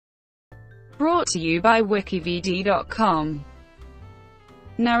Brought to you by WikiVidi.com.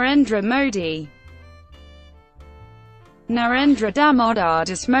 Narendra Modi. Narendra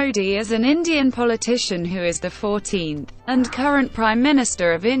Damodardas Modi is an Indian politician who is the 14th and current Prime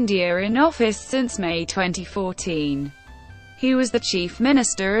Minister of India in office since May 2014. He was the Chief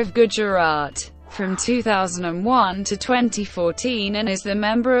Minister of Gujarat from 2001 to 2014 and is the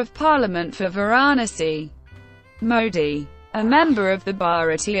Member of Parliament for Varanasi. Modi, a member of the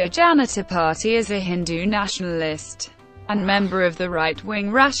Bharatiya Janata Party, is a Hindu nationalist and member of the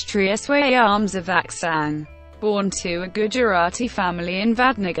right-wing Rashtriya Swayamsevak Sangh. Born to a Gujarati family in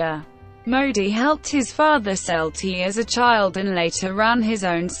Vadnagar, Modi helped his father sell tea as a child and later ran his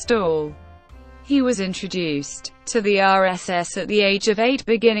own stall. He was introduced to the RSS at the age of 8,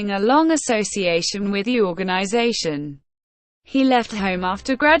 beginning a long association with the organization. He left home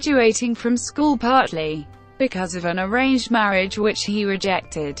after graduating from school partly because of an arranged marriage which he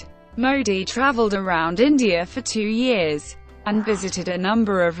rejected. Modi traveled around India for 2 years and visited a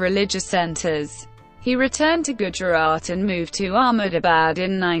number of religious centers. He returned to Gujarat and moved to Ahmedabad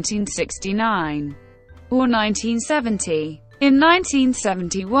in 1969 or 1970. In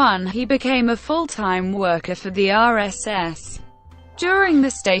 1971 he became a full-time worker for the RSS. During the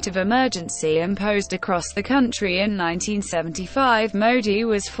state of emergency imposed across the country in 1975, Modi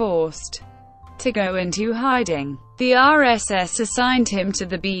was forced to go into hiding. The RSS assigned him to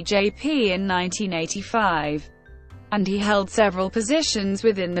the BJP in 1985, and he held several positions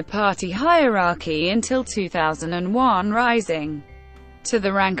within the party hierarchy until 2001, rising to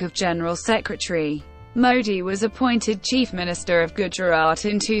the rank of General Secretary. Modi was appointed Chief Minister of Gujarat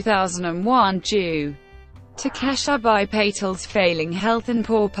in 2001 due to Keshubai Patel's failing health and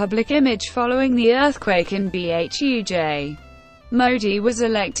poor public image following the earthquake in Bhuj. Modi was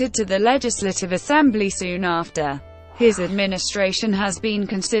elected to the Legislative Assembly soon after. His administration has been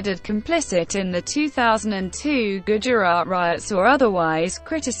considered complicit in the 2002 Gujarat riots or otherwise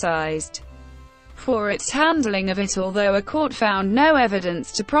criticized for its handling of it, although a court found no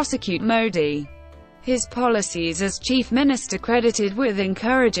evidence to prosecute Modi. His policies as chief minister, credited with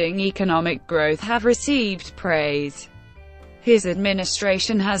encouraging economic growth, have received praise. His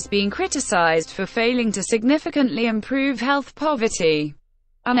administration has been criticized for failing to significantly improve health, poverty,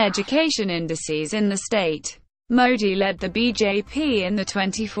 and education indices in the state. Modi led the BJP in the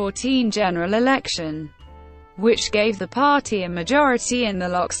 2014 general election, which gave the party a majority in the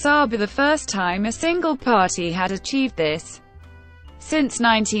Lok Sabha, the first time a single party had achieved this since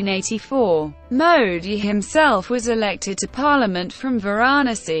 1984. Modi himself was elected to parliament from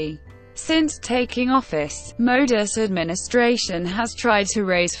Varanasi. Since taking office, Modi's administration has tried to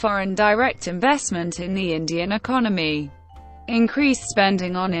raise foreign direct investment in the Indian economy, increase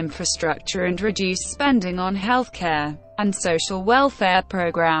spending on infrastructure and reduce spending on healthcare and social welfare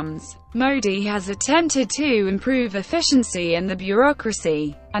programs. Modi has attempted to improve efficiency in the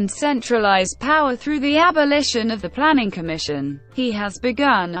bureaucracy and centralize power through the abolition of the Planning Commission. He has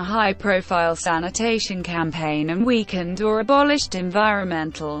begun a high-profile sanitation campaign and weakened or abolished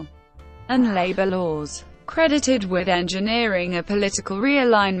environmental and labor laws, credited with engineering a political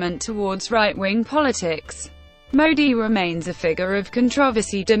realignment towards right-wing politics. Modi remains a figure of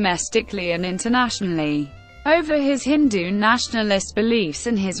controversy domestically and internationally over his Hindu nationalist beliefs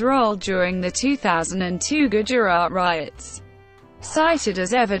and his role during the 2002 Gujarat riots, cited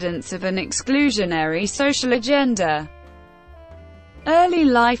as evidence of an exclusionary social agenda. Early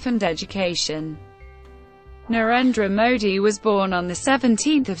life and education. Narendra Modi was born on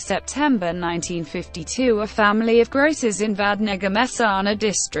 17 September 1952, a family of grocers in Vadnagar, Mehsana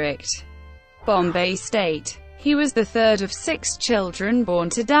district, Bombay state. He was the third of 6 children born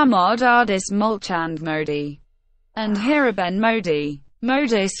to Damodardas Mulchand Modi and Hiraben Modi.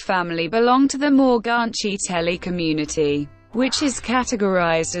 Modi's family belonged to the Morganchi Tele community, which is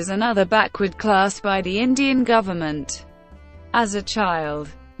categorized as another backward class by the Indian government. As a child,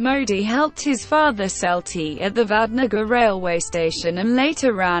 Modi helped his father sell tea at the Vadnagar railway station and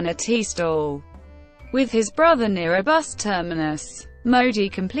later ran a tea stall with his brother near a bus terminus. Modi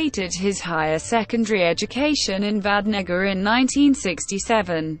completed his higher secondary education in Vadnagar in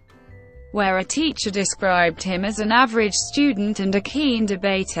 1967, where a teacher described him as an average student and a keen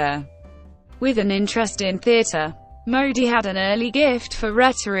debater with an interest in theatre. Modi had an early gift for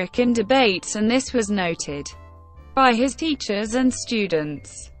rhetoric in debates, and this was noted by his teachers and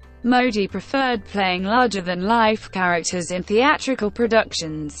students. Modi preferred playing larger-than-life characters in theatrical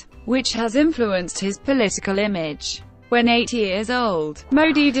productions, which has influenced his political image. When 8 years old,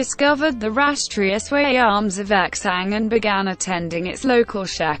 Modi discovered the Rashtriya Swayamsevak Sangh and began attending its local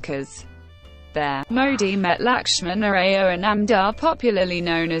shakas. There, Modi met Lakshmana Rao Namdar, popularly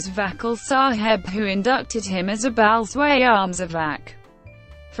known as Vakil Saheb, who inducted him as a Bal Swayamsevak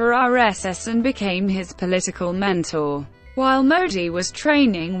for RSS and became his political mentor. While Modi was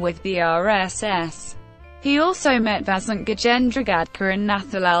training with the RSS, he also met Vasant Gajendra Gadkar and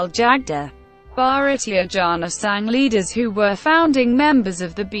Nathalal Jagda, Bharatiya Janata Sangh leaders who were founding members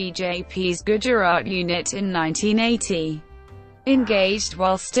of the BJP's Gujarat unit in 1980. Engaged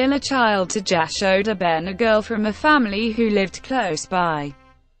while still a child to Jashodaben, a girl from a family who lived close by.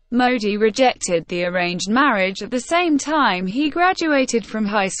 Modi rejected the arranged marriage at the same time he graduated from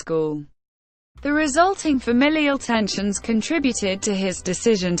high school. The resulting familial tensions contributed to his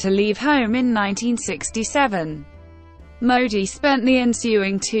decision to leave home in 1967. Modi spent the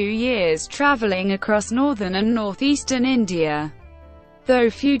ensuing 2 years travelling across northern and northeastern India,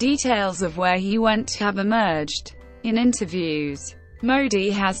 though few details of where he went have emerged. In interviews,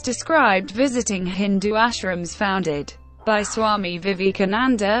 Modi has described visiting Hindu ashrams founded by Swami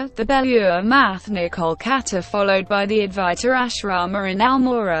Vivekananda, the Belur Math near Kolkata, followed by the Advaita Ashrama in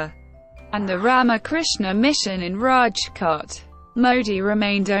Almora, and the Ramakrishna Mission in Rajkot. Modi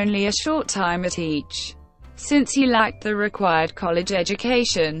remained only a short time at each, since he lacked the required college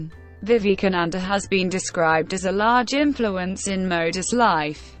education. Vivekananda has been described as a large influence in Modi's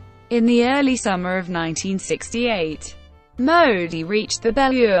life. In the early summer of 1968, Modi reached the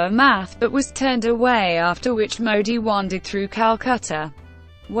Belur Math but was turned away, after which Modi wandered through Calcutta,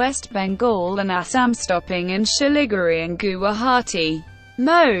 West Bengal and Assam, stopping in Siliguri and Guwahati.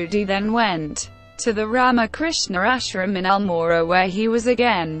 Modi then went to the Ramakrishna Ashram in Almora, where he was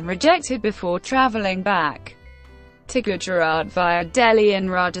again rejected before travelling back to Gujarat via Delhi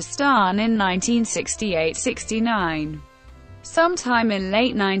and Rajasthan in 1968–69. Sometime in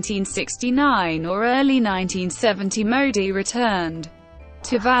late 1969 or early 1970, Modi returned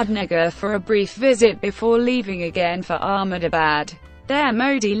to Vadnagar for a brief visit before leaving again for Ahmedabad. There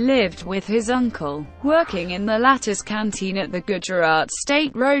Modi lived with his uncle, working in the latter's canteen at the Gujarat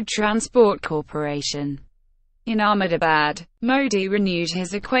State Road Transport Corporation. In Ahmedabad, Modi renewed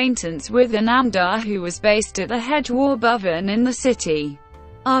his acquaintance with Namdar, who was based at the Hedgewar Bhavan in the city.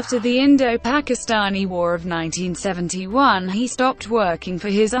 After the Indo-Pakistani War of 1971, he stopped working for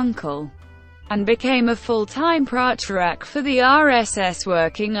his uncle and became a full-time pracharak for the RSS,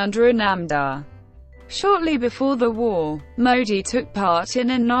 working under Namdar. Shortly before the war, Modi took part in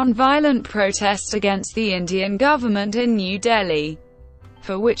a non-violent protest against the Indian government in New Delhi,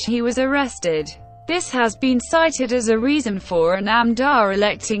 for which he was arrested. This has been cited as a reason for Namdar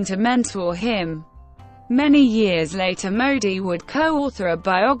electing to mentor him. Many years later, Modi would co-author a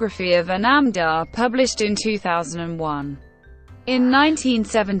biography of Namdar published in 2001. In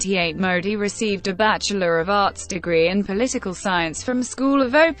 1978, Modi received a Bachelor of Arts degree in Political Science from School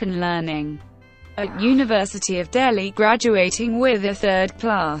of Open Learning at University of Delhi, graduating with a third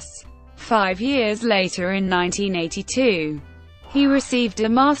class. 5 years later, in 1982, he received a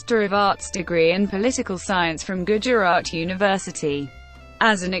Master of Arts degree in Political Science from Gujarat University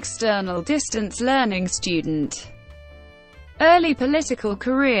as an external distance learning student. Early political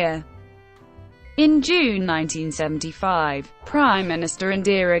career. In June 1975, Prime Minister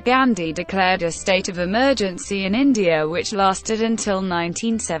Indira Gandhi declared a state of emergency in India, which lasted until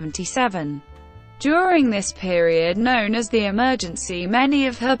 1977. During this period, known as the emergency, many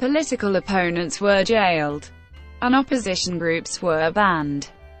of her political opponents were jailed, and opposition groups were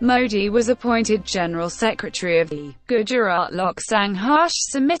banned. Modi was appointed General Secretary of the Gujarat Lok Sangharsh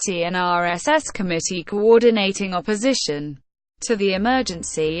Samiti, an RSS committee coordinating opposition to the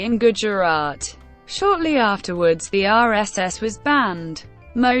emergency in Gujarat. Shortly afterwards, the RSS was banned.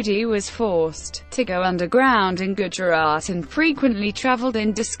 Modi was forced to go underground in Gujarat and frequently travelled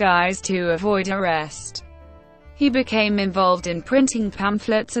in disguise to avoid arrest. He became involved in printing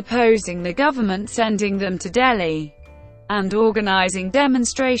pamphlets opposing the government, sending them to Delhi, and organising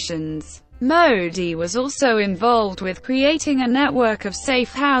demonstrations. Modi was also involved with creating a network of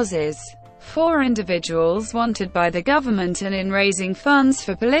safe houses for individuals wanted by the government and in raising funds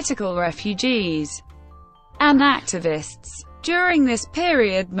for political refugees and activists. During this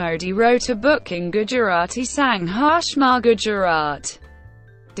period, Modi wrote a book in Gujarati, Sangharshma Gujarat,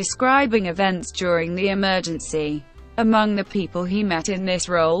 describing events during the emergency. Among the people he met in this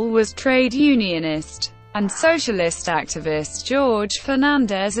role was trade unionist and socialist activist George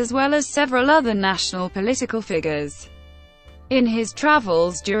Fernandez, as well as several other national political figures. In his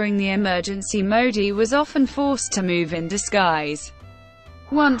travels during the emergency, Modi was often forced to move in disguise,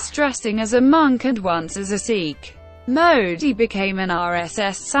 once dressing as a monk and once as a Sikh. Modi became an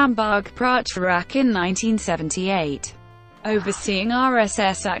RSS Sambhag Pracharak in 1978. overseeing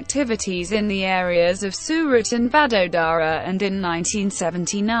RSS activities in the areas of Surat and Vadodara, and in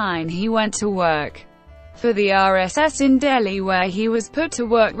 1979 he went to work for the RSS in Delhi, where he was put to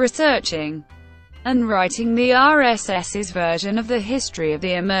work researching and writing the RSS's version of the history of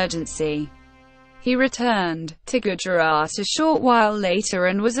the emergency. He returned to Gujarat a short while later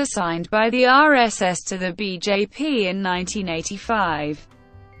and was assigned by the RSS to the BJP in 1985.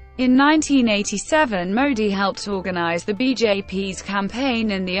 In 1987, Modi helped organize the BJP's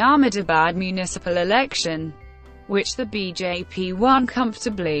campaign in the Ahmedabad municipal election, which the BJP won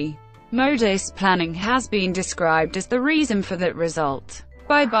comfortably. Modi's planning has been described as the reason for that result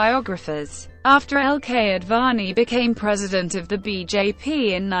by biographers. After L.K. Advani became president of the BJP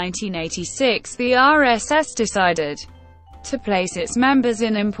in 1986, the RSS decided to place its members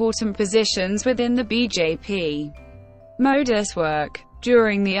in important positions within the BJP. Modi's work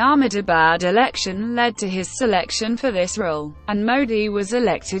during the Ahmedabad election led to his selection for this role, and Modi was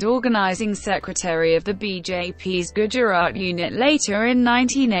elected organizing secretary of the BJP's Gujarat unit later in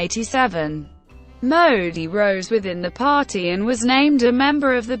 1987. Modi rose within the party and was named a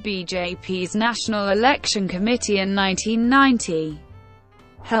member of the BJP's National Election Committee in 1990,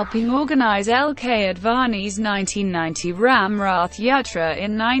 helping organize L.K. Advani's 1990 Ram Rath Yatra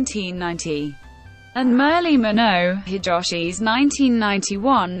in 1990. and Murli Manohar Joshi's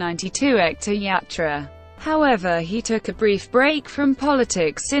 1991-92 Ekta Yatra. However, he took a brief break from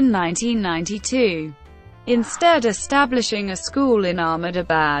politics in 1992, instead establishing a school in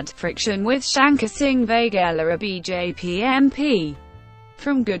Ahmedabad. Friction with Shankar Singh Vaghela, a BJP MP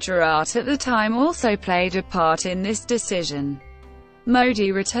from Gujarat at the time, also played a part in this decision.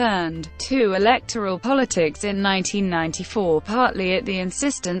 Modi returned to electoral politics in 1994, partly at the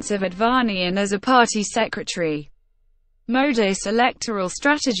insistence of Advani and as a party secretary. Modi's electoral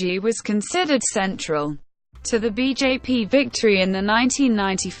strategy was considered central to the BJP victory in the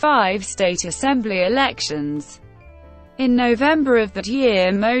 1995 State Assembly elections. In November of that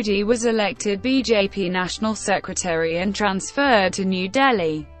year, Modi was elected BJP National Secretary and transferred to New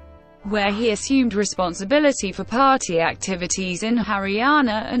Delhi, where he assumed responsibility for party activities in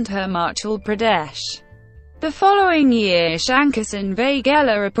Haryana and Himachal Pradesh. The following year, Shankar Singh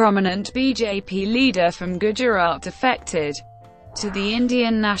Vaghela, a prominent BJP leader from Gujarat, defected to the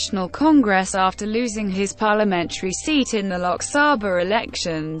Indian National Congress after losing his parliamentary seat in the Lok Sabha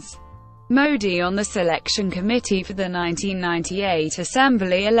elections. Modi, on the selection committee for the 1998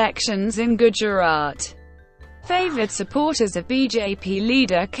 Assembly elections in Gujarat, favoured supporters of BJP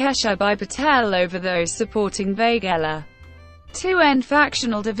leader Keshabhai Patel over those supporting Vaghela, to end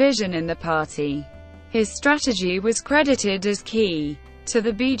factional division in the party. His strategy was credited as key to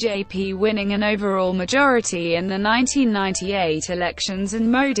the BJP winning an overall majority in the 1998 elections,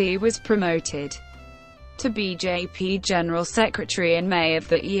 and Modi was promoted to BJP General Secretary in May of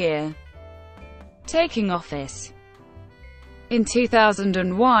that year. Taking office in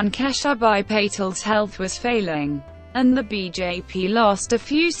 2001, Keshabhai Patel's health was failing, and the BJP lost a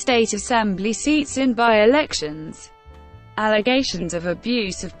few state assembly seats in by-elections. Allegations of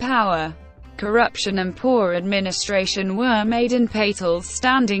abuse of power, corruption and poor administration were made, and Patel's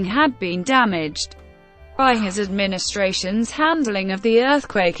standing had been damaged by his administration's handling of the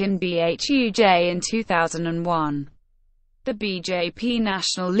earthquake in Bhuj in 2001. The BJP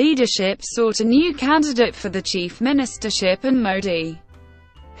national leadership sought a new candidate for the chief ministership, and Modi,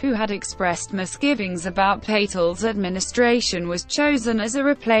 who had expressed misgivings about Patel's administration, was chosen as a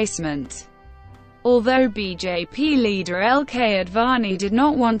replacement. Although BJP leader L.K. Advani did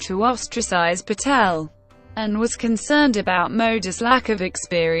not want to ostracize Patel, and was concerned about Modi's lack of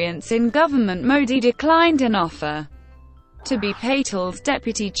experience in government, Modi declined an offer to be Patel's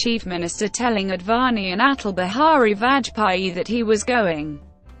deputy chief minister, telling Advani and Atal Bihari Vajpayee that he was going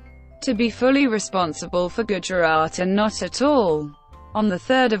to be fully responsible for Gujarat and not at all. On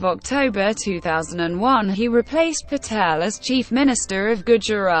 3 October 2001, he replaced Patel as chief minister of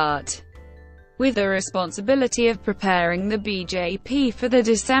Gujarat, with the responsibility of preparing the BJP for the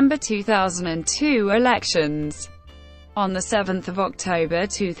December 2002 elections. On 7 October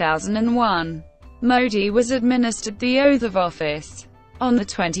 2001, Modi was administered the oath of office. On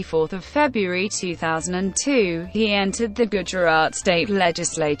 24 February 2002, he entered the Gujarat state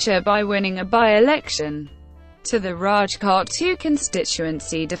legislature by winning a by-election to the Rajkot 2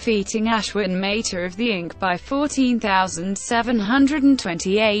 constituency, defeating Ashwin Mehta of the INC by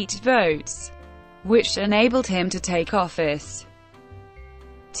 14,728 votes, which enabled him to take office.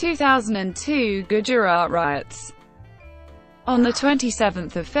 2002 Gujarat riots. On 27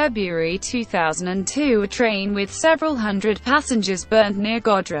 February 2002, a train with several hundred passengers burned near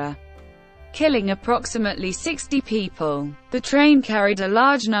Godhra. killing approximately 60 people. The train carried a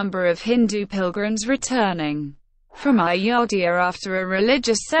large number of Hindu pilgrims returning from Ayodhya after a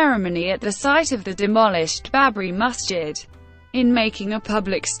religious ceremony at the site of the demolished Babri Masjid. In making a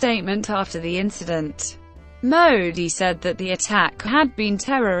public statement after the incident, Modi said that the attack had been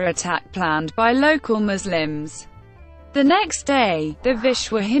terror attack planned by local Muslims. The next day, the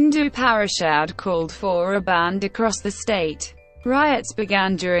Vishwa Hindu Parishad called for a ban across the state. Riots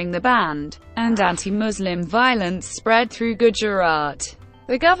began during the ban, and anti-Muslim violence spread through Gujarat.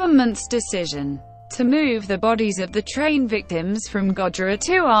 The government's decision to move the bodies of the train victims from Godhra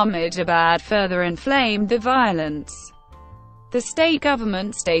to Ahmedabad further inflamed the violence. The state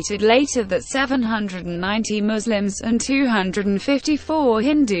government stated later that 790 Muslims and 254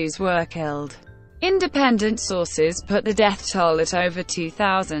 Hindus were killed. Independent sources put the death toll at over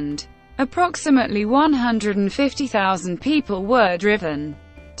 2,000. Approximately 150,000 people were driven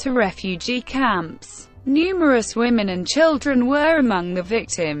to refugee camps. Numerous women and children were among the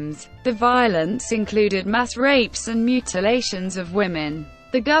victims. The violence included mass rapes and mutilations of women.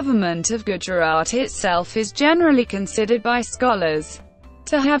 The government of Gujarat itself is generally considered by scholars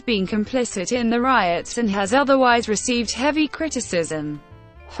to have been complicit in the riots and has otherwise received heavy criticism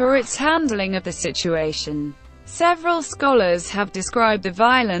for its handling of the situation. Several scholars have described the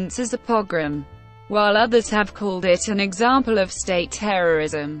violence as a pogrom, while others have called it an example of state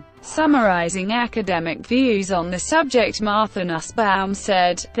terrorism. Summarizing academic views on the subject, Martha Nussbaum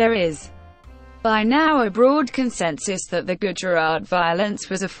said, "There is by now a broad consensus that the Gujarat violence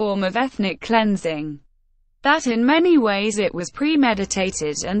was a form of ethnic cleansing, that in many ways it was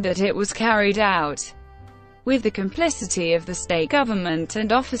premeditated and that it was carried out with the complicity of the state government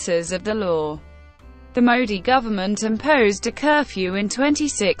and officers of the law." The Modi government imposed a curfew in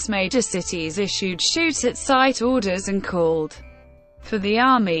 26 major cities, issued shoot-at-sight orders and called for the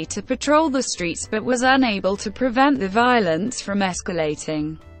army to patrol the streets, but was unable to prevent the violence from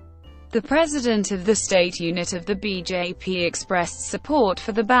escalating. The president of the state unit of the BJP expressed support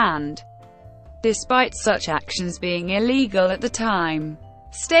for the ban, despite such actions being illegal at the time.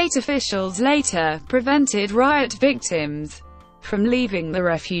 State officials later prevented riot victims from leaving the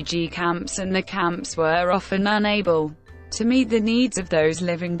refugee camps, and the camps were often unable to meet the needs of those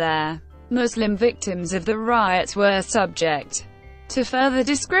living there. Muslim victims of the riots were subject to further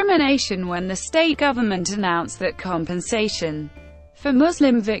discrimination when the state government announced that compensation for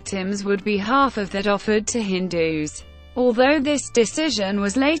Muslim victims would be half of that offered to Hindus. Although this decision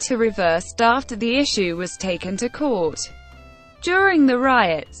was later reversed after the issue was taken to court. During the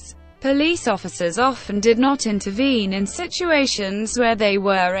riots, police officers often did not intervene in situations where they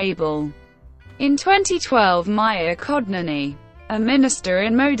were able. In 2012, Maya Kodnani, a minister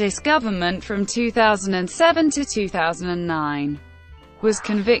in Modi's government from 2007 to 2009, was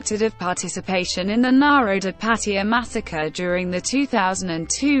convicted of participation in the Narendra Damodardas massacre during the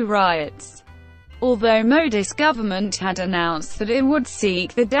 2002 riots. Although Modi's government had announced that it would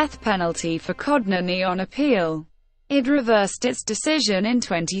seek the death penalty for Kodnani on appeal, it reversed its decision in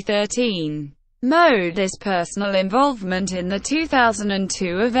 2013. Modi's personal involvement in the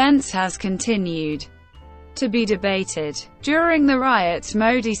 2002 events has continued to be debated. During the riots,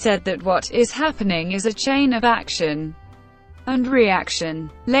 Modi said that what is happening is a chain of action and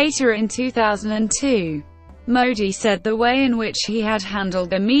reaction. Later in 2002, Modi said the way in which he had handled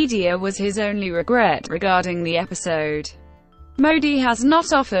the media was his only regret regarding the episode. Modi has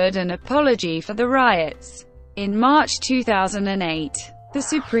not offered an apology for the riots. In March 2008, the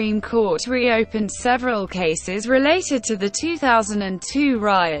Supreme Court reopened several cases related to the 2002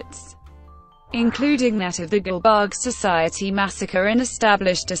 riots, including that of the Gulbarg Society massacre, and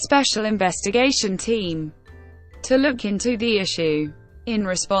established a special investigation team to look into the issue. In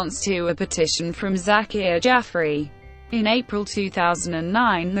response to a petition from Zakir Jafri, in April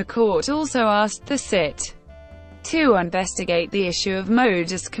 2009, the court also asked the SIT to investigate the issue of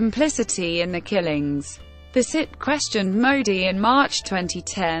Modi's complicity in the killings. The SIT questioned Modi in March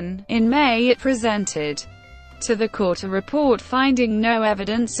 2010. In May, it presented to the court a report finding no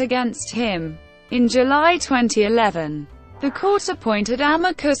evidence against him. In July 2011, the court-appointed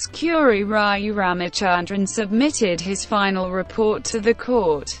amicus curiae Rayu Ramachandran submitted his final report to the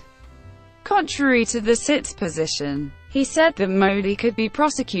court. Contrary to the SIT's position, he said that Modi could be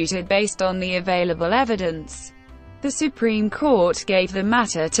prosecuted based on the available evidence. The Supreme Court gave the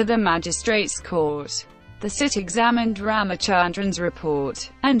matter to the Magistrates' Court. The SIT examined Ramachandran's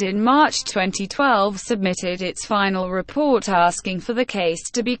report, and in March 2012 submitted its final report asking for the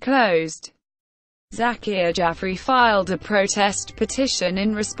case to be closed. Zakir Jaffrey filed a protest petition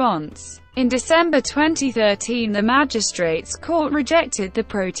in response. In December 2013, the Magistrates' Court rejected the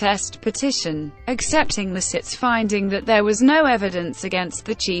protest petition, accepting the SIT's finding that there was no evidence against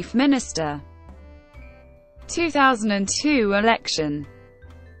the Chief Minister. 2002 election.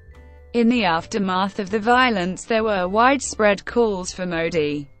 In the aftermath of the violence, there were widespread calls for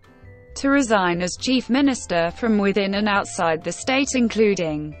Modi to resign as Chief Minister from within and outside the state,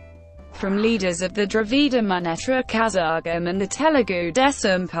 including from leaders of the Dravida Munnetra Kazhagam and the Telugu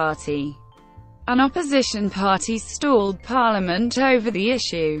Desam Party. An opposition parties stalled parliament over the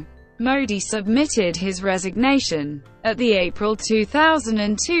issue. Modi submitted his resignation at the April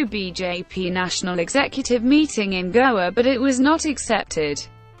 2002 BJP National Executive meeting in Goa, but it was not accepted.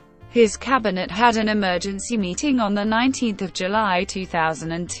 His cabinet had an emergency meeting on 19 July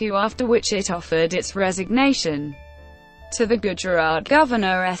 2002, after which it offered its resignation to the Gujarat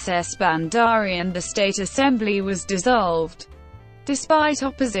Governor S.S. Bandari, and the State Assembly was dissolved, despite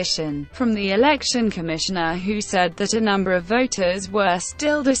opposition from the Election Commissioner, who said that a number of voters were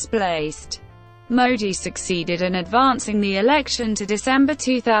still displaced. Modi succeeded in advancing the election to December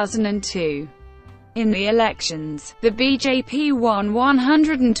 2002. In the elections, the BJP won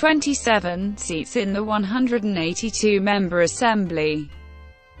 127 seats in the 182-member assembly,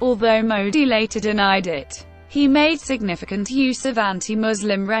 although Modi later denied it. He made significant use of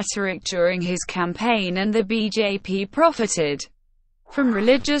anti-Muslim rhetoric during his campaign, and the BJP profited from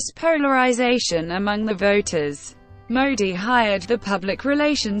religious polarization among the voters. Modi hired the public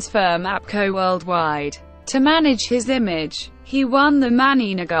relations firm APCO Worldwide to manage his image. He won the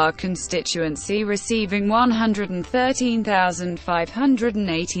Vadnagar constituency, receiving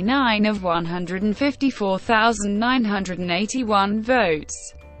 113,589 of 154,981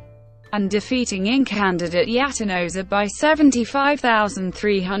 votes, and defeating in-candidate Yatinoza by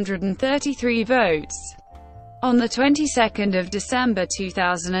 75,333 votes. On the 22nd of December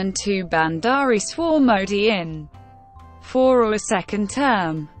 2002, Bandari swore Modi in for a second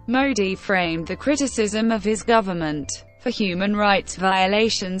term. Modi framed the criticism of his government for human rights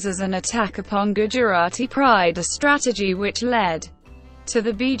violations as an attack upon Gujarati pride, a strategy which led to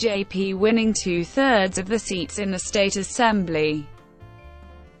the BJP winning 2/3 of the seats in the State Assembly.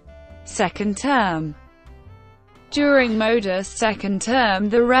 Second term. During Modi's second term,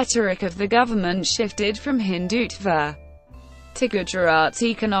 the rhetoric of the government shifted from Hindutva to Gujarat's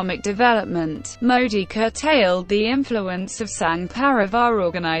economic development. Modi curtailed the influence of Sangh Parivar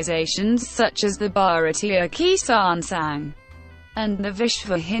organizations such as the Bharatiya Kisan Sangh and the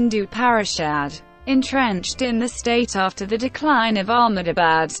Vishva Hindu Parishad, entrenched in the state after the decline of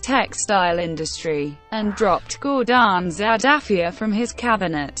Ahmedabad's textile industry, and dropped Gordhan Zadafia from his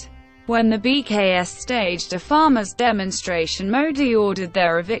cabinet. When the BKS staged a farmers' demonstration, Modi ordered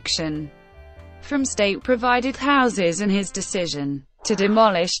their eviction from state-provided houses, and his decision to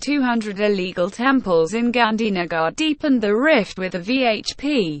demolish 200 illegal temples in Gandhinagar deepened the rift with the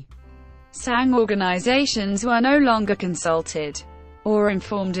VHP. Sangh organizations were no longer consulted or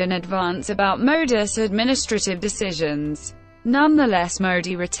informed in advance about Modi's administrative decisions. Nonetheless,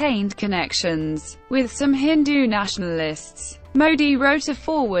 Modi retained connections with some Hindu nationalists. Modi wrote a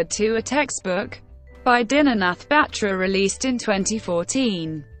foreword to a textbook by Dinanath Batra released in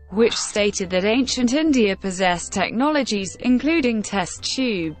 2014, which stated that ancient India possessed technologies, including test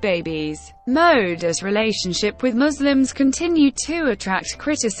tube babies. Modi's relationship with Muslims continued to attract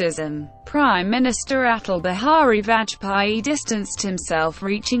criticism. Prime Minister Atal Bihari Vajpayee distanced himself,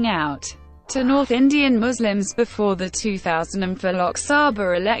 reaching out to North Indian Muslims before the 2004 Lok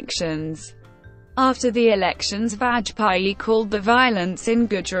Sabha elections. After the elections, Vajpayee called the violence in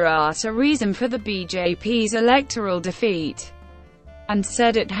Gujarat a reason for the BJP's electoral defeat, and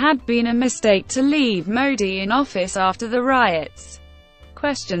said it had been a mistake to leave Modi in office after the riots.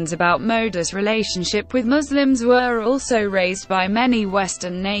 Questions about Modi's relationship with Muslims were also raised by many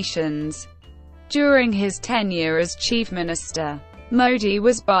Western nations. During his tenure as Chief Minister, Modi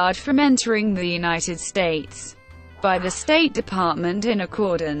was barred from entering the United States by the State Department in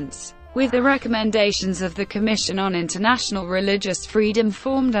accordance with the recommendations of the Commission on International Religious Freedom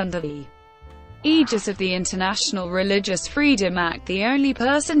formed under the aegis of the International Religious Freedom Act. The only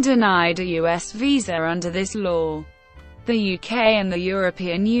person denied a U.S. visa under this law. The UK and the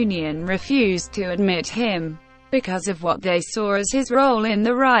European Union refused to admit him because of what they saw as his role in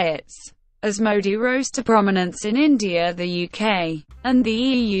the riots. As Modi rose to prominence in India, the UK and the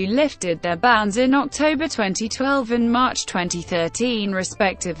EU lifted their bans in October 2012 and March 2013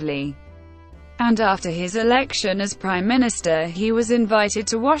 respectively. And after his election as Prime Minister, he was invited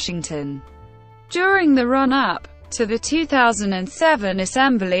to Washington. During the run-up to the 2007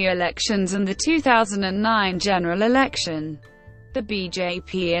 Assembly elections and the 2009 general election. The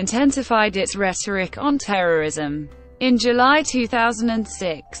BJP intensified its rhetoric on terrorism. In July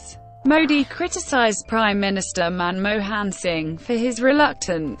 2006, Modi criticized Prime Minister Manmohan Singh for his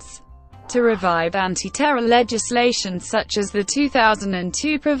reluctance to revive anti-terror legislation such as the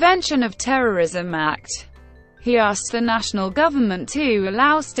 2002 Prevention of Terrorism Act. He asked the national government to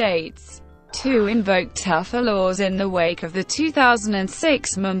allow states to invoke tougher laws in the wake of the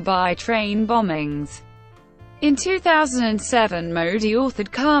 2006 Mumbai train bombings. In 2007, Modi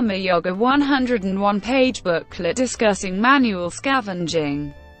authored Karma Yoga, 101-page booklet discussing manual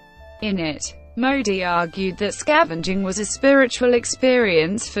scavenging. In it, Modi argued that scavenging was a spiritual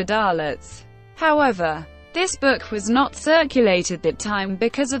experience for Dalits. However, this book was not circulated at that time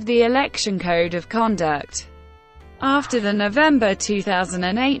because of the election code of conduct. After the November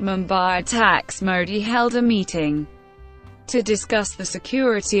 2008 Mumbai attacks, Modi held a meeting to discuss the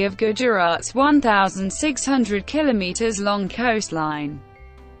security of Gujarat's 1,600 km long coastline,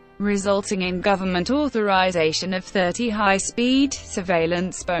 resulting in government authorization of 30 high-speed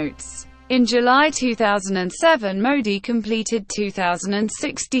surveillance boats. In July 2007, Modi completed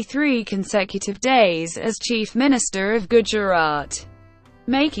 2,063 consecutive days as Chief Minister of Gujarat,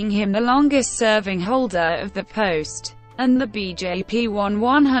 making him the longest-serving holder of the post, and the BJP won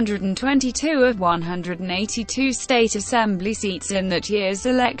 122 of 182 state assembly seats in that year's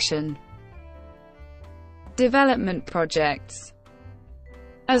election. Development projects.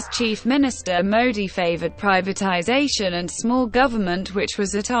 As Chief Minister, Modi favoured privatisation and small government, which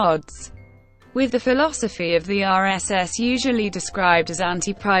was at odds with the philosophy of the RSS, usually described as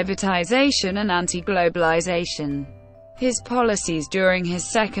anti-privatisation and anti-globalisation. His policies during his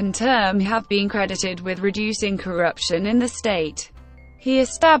second term have been credited with reducing corruption in the state. He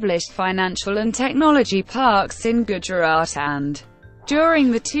established financial and technology parks in Gujarat and,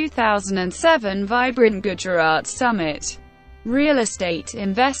 during the 2007 Vibrant Gujarat Summit, real estate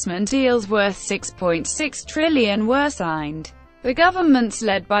investment deals worth 6.6 trillion were signed. The governments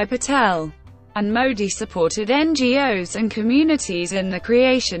led by Patel and Modi supported NGOs and communities in the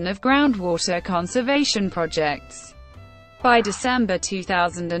creation of groundwater conservation projects. By December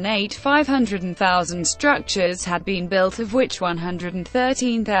 2008, 500,000 structures had been built, of which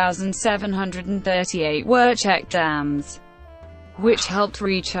 113,738 were check dams, which helped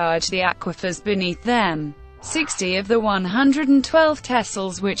recharge the aquifers beneath them. 60 of the 112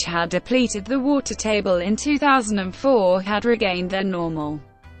 tehsils which had depleted the water table in 2004 had regained their normal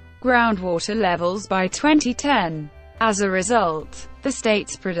groundwater levels by 2010. As a result, the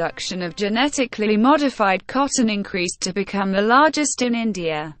state's production of genetically modified cotton increased to become the largest in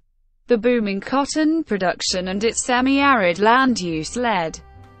India. The booming cotton production and its semi-arid land use led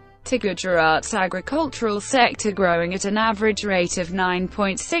to Gujarat's agricultural sector growing at an average rate of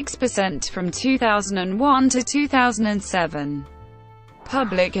 9.6% from 2001 to 2007.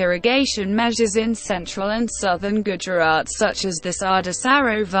 Public irrigation measures in central and southern Gujarat, such as the Sardar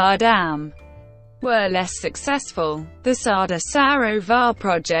Sarovar Dam, were less successful. The Sardar Sarovar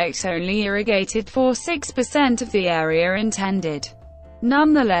project only irrigated 6% of the area intended.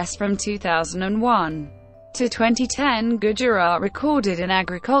 Nonetheless, from 2001 to 2010, Gujarat recorded an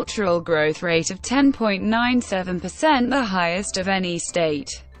agricultural growth rate of 10.97%, the highest of any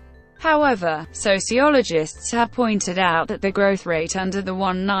state. However, sociologists have pointed out that the growth rate under the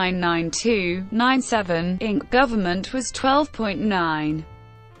 1992-97 Inc. government was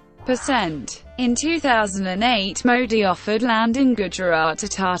 12.9%. In 2008, Modi offered land in Gujarat to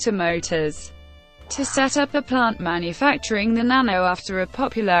Tata Motors to set up a plant manufacturing the nano after a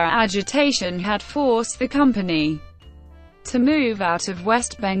popular agitation had forced the company to move out of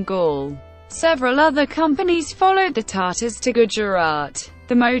West Bengal. Several other companies followed the Tatas to Gujarat.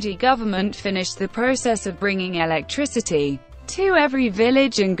 The Modi government finished the process of bringing electricity to every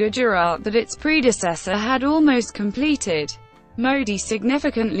village in Gujarat that its predecessor had almost completed. Modi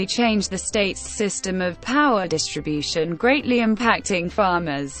significantly changed the state's system of power distribution, greatly impacting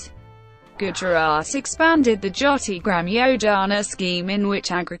farmers. Gujarat expanded the Jyoti Gram Yojana scheme, in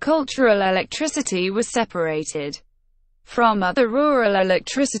which agricultural electricity was separated from other rural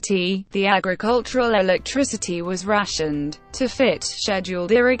electricity. The agricultural electricity was rationed to fit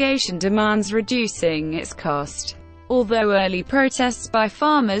scheduled irrigation demands, reducing its cost. Although early protests by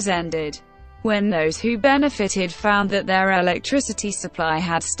farmers ended when those who benefited found that their electricity supply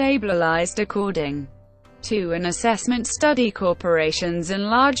had stabilized. According to an assessment study, corporations and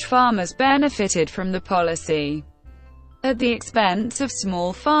large farmers benefited from the policy at the expense of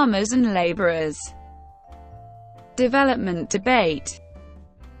small farmers and laborers. Development debate.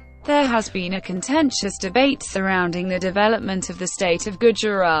 There has been a contentious debate surrounding the development of the state of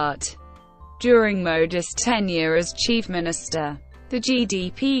Gujarat. During Modi's tenure as Chief Minister, the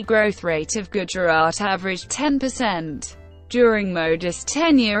GDP growth rate of Gujarat averaged 10%. During Modi's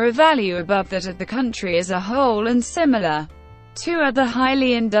tenure, a value above that of the country as a whole and similar to other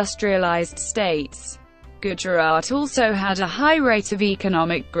highly industrialized states. Gujarat also had a high rate of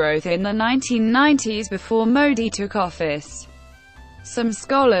economic growth in the 1990s before Modi took office. Some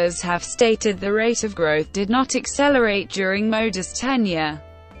scholars have stated the rate of growth did not accelerate during Modi's tenure,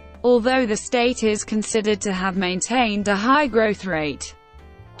 although the state is considered to have maintained a high growth rate.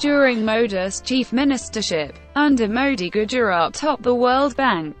 During Modi's chief ministership, under Modi, Gujarat topped the World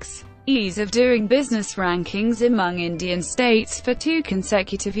Bank's ease of doing business rankings among Indian states for 2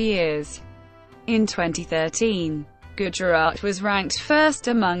 consecutive years. In 2013, Gujarat was ranked first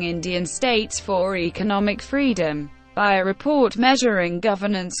among Indian states for economic freedom by a report measuring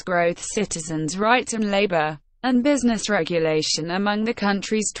governance growth, citizens' rights and labor and business regulation among the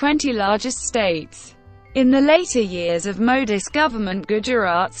country's 20 largest states. In the later years of Modi's government,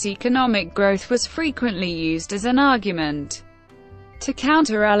 Gujarat's economic growth was frequently used as an argument to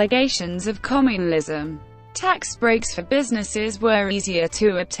counter allegations of communalism. Tax breaks for businesses were easier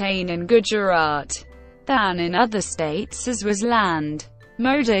to obtain in Gujarat than in other states, as was land.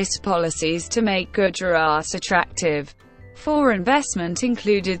 Modi's policies to make Gujarat attractive for investment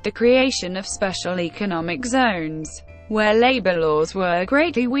included the creation of special economic zones, where labor laws were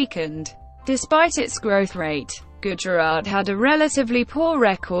greatly weakened. Despite its growth rate, Gujarat had a relatively poor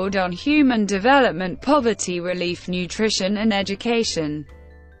record on human development, poverty relief, nutrition and education.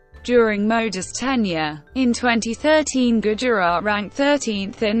 During Modi's tenure, in 2013, Gujarat ranked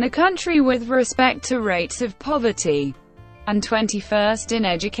 13th in the country with respect to rates of poverty, and 21st in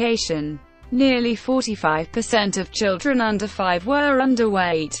education. Nearly 45% of children under 5 were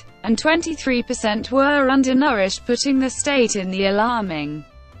underweight, and 23% were undernourished, putting the state in the alarming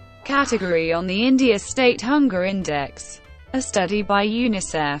category on the India State Hunger Index. A study by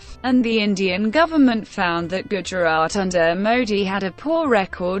UNICEF and the Indian government found that Gujarat under Modi had a poor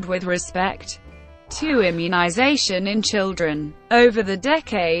record with respect to immunization in children. Over the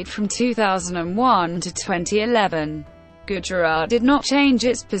decade from 2001 to 2011, Gujarat did not change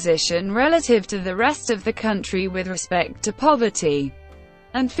its position relative to the rest of the country with respect to poverty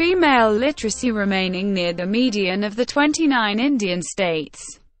and female literacy, remaining near the median of the 29 Indian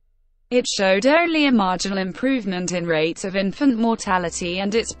states. It showed only a marginal improvement in rates of infant mortality,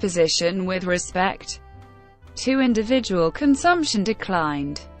 and its position with respect to individual consumption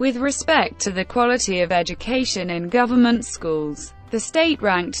declined. With respect to the quality of education in government schools, the state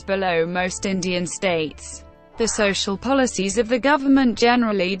ranked below most Indian states. The social policies of the government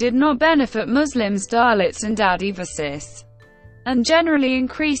generally did not benefit Muslims, Dalits and Adivasis, and generally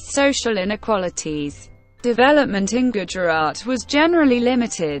increased social inequalities. Development in Gujarat was generally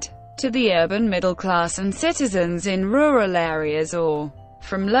limited to the urban middle class, and citizens in rural areas or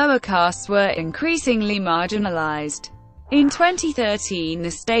from lower castes were increasingly marginalized. In 2013, the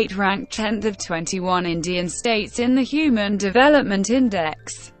state ranked 10th of 21 Indian states in the Human Development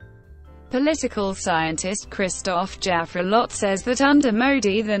Index. Political scientist Christoph Jaffrelot says that under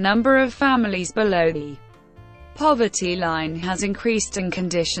Modi, the number of families below the poverty line has increased, and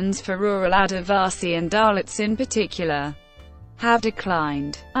conditions for rural Adivasi and Dalits in particular have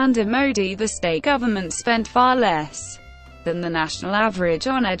declined. Under Modi, the state government spent far less than the national average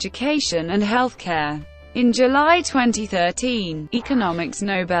on education and healthcare. In July 2013, economics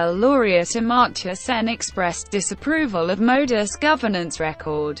Nobel laureate Amartya Sen expressed disapproval of Modi's governance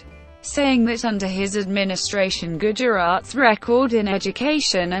record, saying that under his administration Gujarat's record in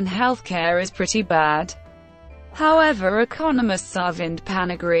education and healthcare is pretty bad. However, economists Arvind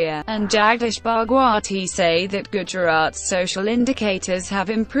Panagria and Jagdish Bhagwati say that Gujarat's social indicators have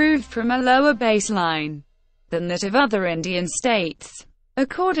improved from a lower baseline than that of other Indian states.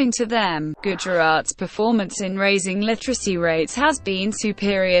 According to them, Gujarat's performance in raising literacy rates has been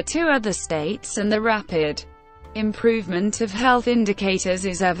superior to other states, and the rapid improvement of health indicators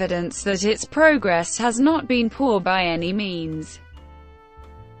is evidence that its progress has not been poor by any means.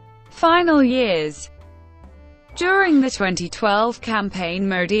 Final years. During the 2012 campaign,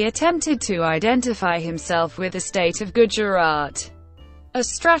 Modi attempted to identify himself with the state of Gujarat, a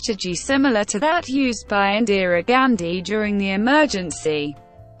strategy similar to that used by Indira Gandhi during the emergency,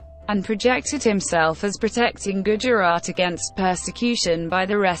 and projected himself as protecting Gujarat against persecution by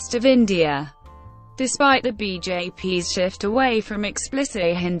the rest of India. Despite the BJP's shift away from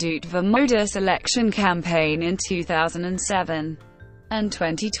explicit Hindutva, Modi's election campaign in 2007 and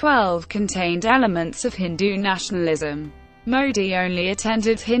 2012 contained elements of Hindu nationalism. Modi only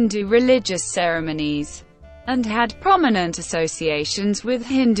attended Hindu religious ceremonies and had prominent associations with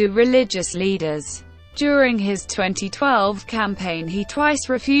Hindu religious leaders. During his 2012 campaign, he twice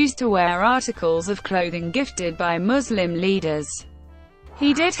refused to wear articles of clothing gifted by Muslim leaders.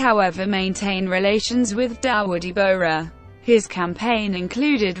 He did, however, maintain relations with Dawoodi Bohra. His campaign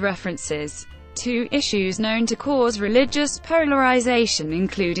included references to issues known to cause religious polarization,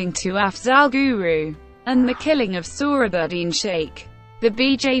 including to Afzal Guru and the killing of Sohrabuddin Sheikh. The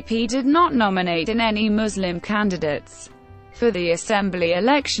BJP did not nominate in any Muslim candidates for the Assembly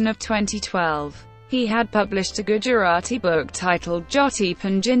election of 2012. He had published a Gujarati book titled Jyoti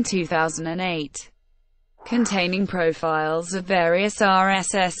Punj in 2008, containing profiles of various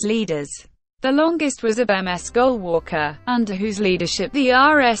RSS leaders. The longest was of MS Golwalkar, under whose leadership the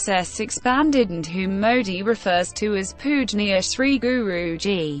RSS expanded and whom Modi refers to as Pujniya Sri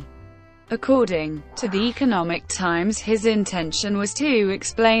Guruji. According to the Economic Times, his intention was to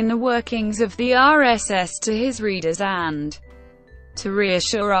explain the workings of the RSS to his readers and to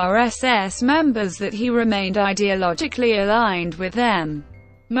reassure RSS members that he remained ideologically aligned with them.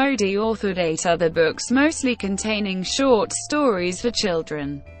 Modi authored 8 other books, mostly containing short stories for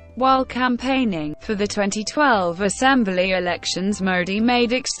children. While campaigning for the 2012 Assembly elections, Modi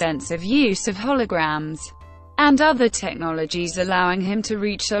made extensive use of holograms and other technologies, allowing him to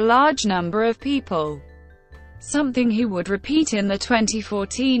reach a large number of people, something he would repeat in the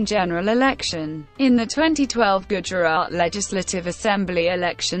 2014 general election. In the 2012 Gujarat Legislative Assembly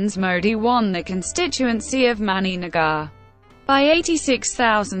elections, Modi won the constituency of Vadnagar by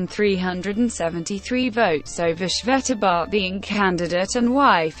 86,373 votes over Shweta Bhatt, being candidate and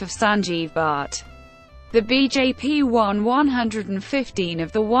wife of Sanjeev Bhatt. The BJP won 115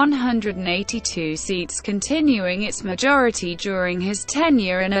 of the 182 seats, continuing its majority during his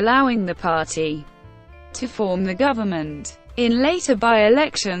tenure and allowing the party to form the government. In later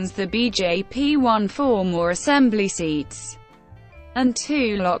by-elections, the BJP won 4 more assembly seats and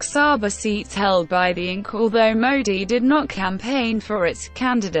 2 Lok Sabha seats held by the INC, although Modi did not campaign for its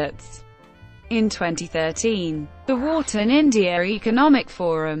candidates. In 2013, the Wharton India Economic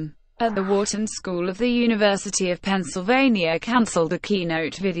Forum at the Wharton School of the University of Pennsylvania cancelled a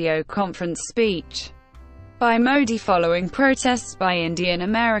keynote video conference speech by Modi following protests by Indian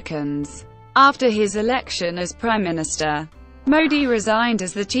Americans. After his election as Prime Minister, Modi resigned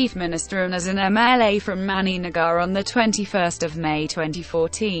as the Chief Minister and as an MLA from Vadnagar on 21 May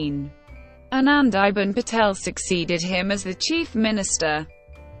 2014. Anandiben Patel succeeded him as the Chief Minister.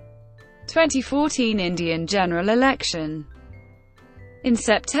 2014 Indian General Election. In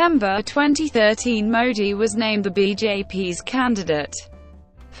September 2013, Modi was named the BJP's candidate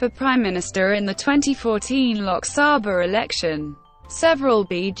for Prime Minister in the 2014 Lok Sabha election. Several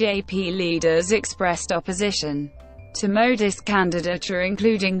BJP leaders expressed opposition to Modi's candidature,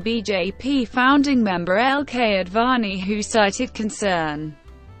 including BJP founding member L.K. Advani, who cited concern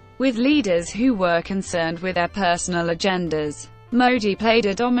with leaders who were concerned with their personal agendas. Modi played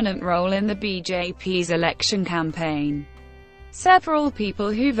a dominant role in the BJP's election campaign. Several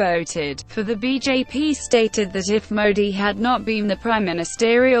people who voted for the BJP stated that if Modi had not been the prime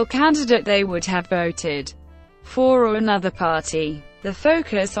ministerial candidate, they would have voted for another party. The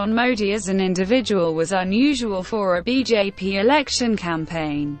focus on Modi as an individual was unusual for a BJP election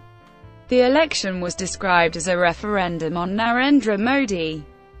campaign. The election was described as a referendum on Narendra Modi.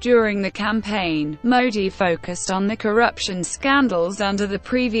 During the campaign, Modi focused on the corruption scandals under the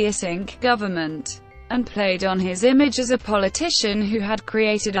previous INC government and played on his image as a politician who had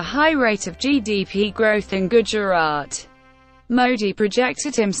created a high rate of GDP growth in Gujarat. Modi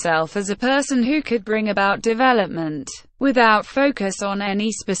projected himself as a person who could bring about development without focus on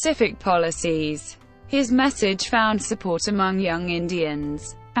any specific policies. His message found support among young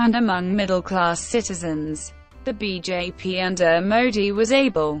Indians and among middle-class citizens. The BJP under Modi was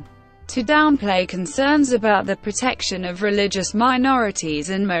able to downplay concerns about the protection of religious minorities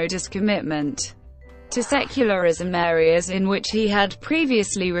and Modi's commitment to secularism, areas in which he had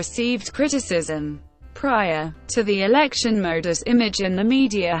previously received criticism. Prior to the election, Modi's image in the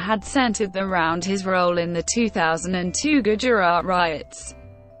media had centered around his role in the 2002 Gujarat riots.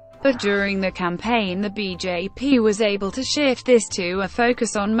 But during the campaign, the BJP was able to shift this to a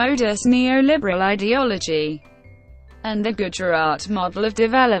focus on Modi's neoliberal ideology and the Gujarat model of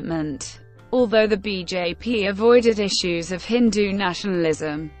development. Although the BJP avoided issues of Hindu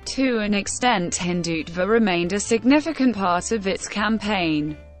nationalism, to an extent Hindutva remained a significant part of its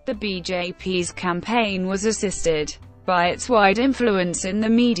campaign. The BJP's campaign was assisted by its wide influence in the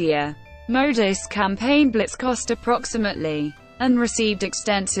media. Modi's campaign blitz cost approximately and received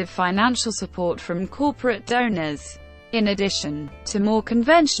extensive financial support from corporate donors. In addition to more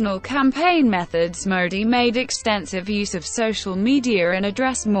conventional campaign methods, Modi made extensive use of social media and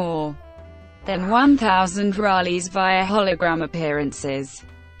addressed more than 1,000 rallies via hologram appearances.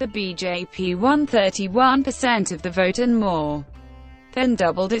 The BJP won 31% of the vote and more than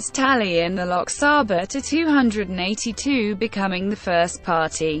doubled its tally in the Lok Sabha to 282, becoming the first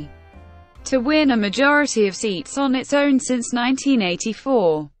party to win a majority of seats on its own since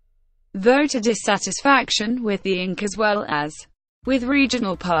 1984. Voter dissatisfaction with the INC as well as with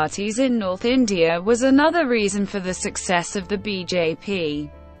regional parties in North India was another reason for the success of the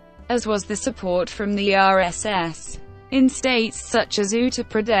BJP, as was the support from the RSS. In states such as Uttar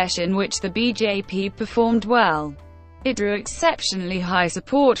Pradesh, in which the BJP performed well, it drew exceptionally high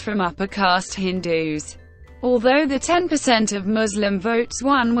support from upper caste Hindus. Although the 10% of Muslim votes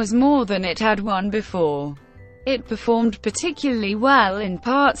won was more than it had won before, it performed particularly well in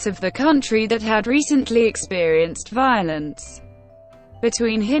parts of the country that had recently experienced violence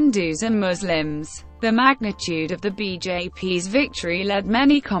between Hindus and Muslims. The magnitude of the BJP's victory led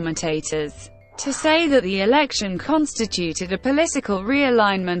many commentators to say that the election constituted a political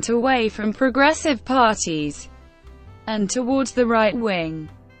realignment away from progressive parties and towards the right wing.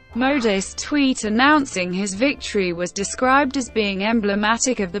 Modi's tweet announcing his victory was described as being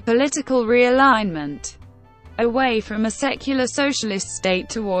emblematic of the political realignment away from a secular socialist state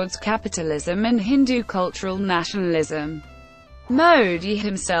towards capitalism and Hindu cultural nationalism. Modi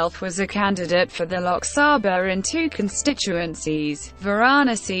himself was a candidate for the Lok Sabha in two constituencies,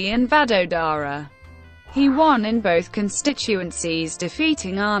 Varanasi and Vadodara. He won in both constituencies,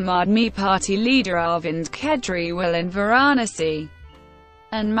 defeating Aam Aadmi Party leader Arvind Kejriwal in Varanasi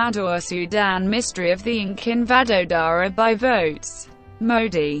and Madhusoodan Mistry of the INC in Vadodara by votes.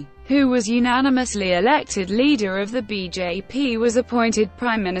 Modi, who was unanimously elected leader of the BJP, was appointed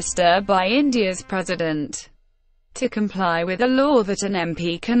Prime Minister by India's President to comply with a law that an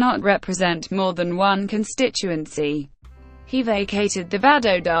MP cannot represent more than one constituency. He vacated the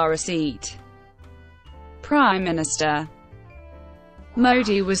Vadodara seat. Prime Minister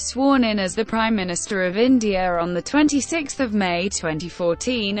Modi was sworn in as the Prime Minister of India on the 26th of May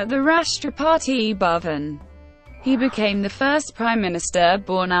 2014 at the Rashtriya Bhavan. He became the first Prime Minister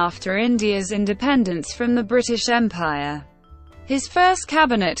born after India's independence from the British Empire. His first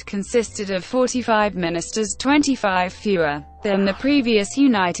cabinet consisted of 45 ministers, 25 fewer than the previous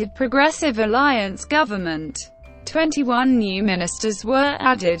United Progressive Alliance government. 21 new ministers were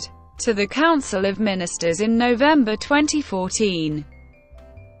added to the Council of Ministers in November 2014.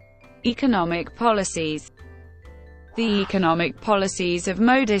 Economic policies. The economic policies of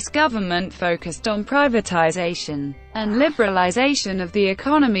Modi's government focused on privatization and liberalization of the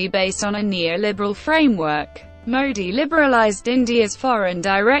economy based on a neoliberal framework. Modi liberalized India's foreign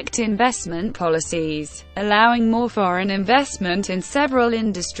direct investment policies, allowing more foreign investment in several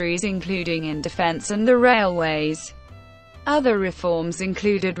industries including in defense and the railways. Other reforms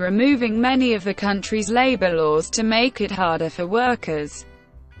included removing many of the country's labor laws to make it harder for workers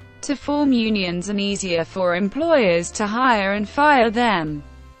to form unions and easier for employers to hire and fire them.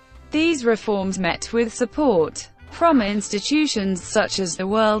 These reforms met with support from institutions such as the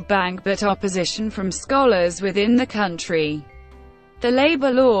World Bank but opposition from scholars within the country. The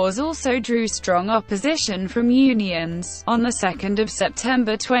labor laws also drew strong opposition from unions. On the 2nd of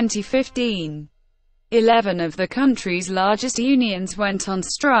September 2015, 11 of the country's largest unions went on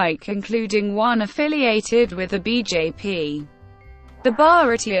strike, including one affiliated with the BJP. The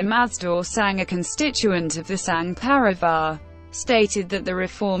Bharatiya Janata Sangh, a constituent of the Sangh Parivar, stated that the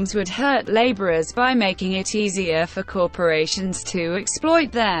reforms would hurt laborers by making it easier for corporations to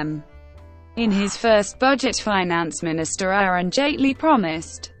exploit them. In his first budget, Finance Minister Arun Jaitley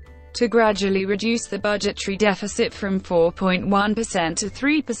promised to gradually reduce the budgetary deficit from 4.1% to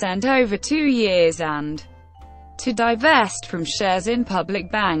 3% over 2 years and to divest from shares in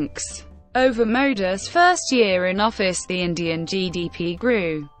public banks. Over Modi's first year in office, the Indian GDP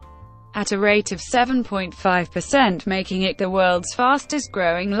grew at a rate of 7.5%, making it the world's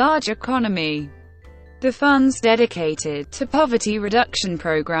fastest-growing large economy. The funds dedicated to poverty reduction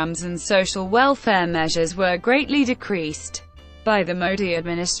programs and social welfare measures were greatly decreased by the Modi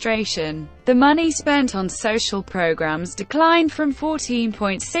administration. The money spent on social programs declined from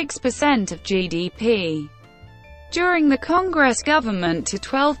 14.6% of GDP during the Congress government to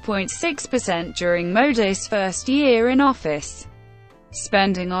 12.6% during Modi's first year in office.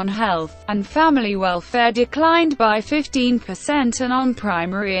 Spending on health and family welfare declined by 15% and on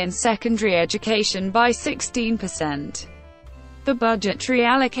primary and secondary education by 16%. The budgetary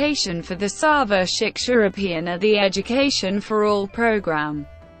allocation for the Sarva Shiksha Abhiyan, the Education for All program,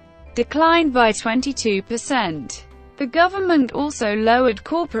 declined by 22%. The government also lowered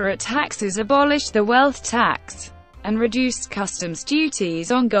corporate taxes, abolished the wealth tax, and reduced customs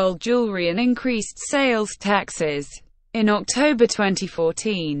duties on gold jewelry and increased sales taxes. In October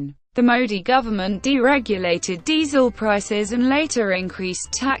 2014, the Modi government deregulated diesel prices and later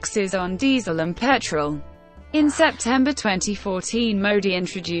increased taxes on diesel and petrol. In September 2014, Modi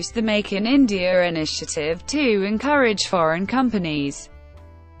introduced the Make in India initiative to encourage foreign companies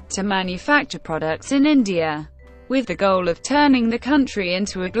to manufacture products in India, with the goal of turning the country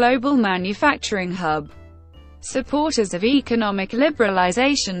into a global manufacturing hub. Supporters of economic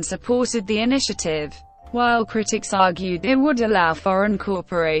liberalization supported the initiative, while critics argued it would allow foreign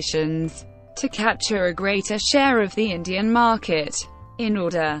corporations to capture a greater share of the Indian market. In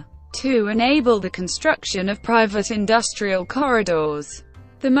order to enable the construction of private industrial corridors,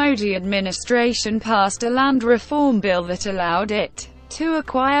 the Modi administration passed a land reform bill that allowed it to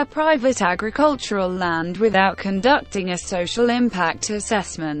acquire private agricultural land without conducting a social impact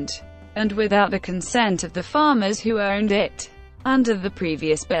assessment, and without the consent of the farmers who owned it. Under the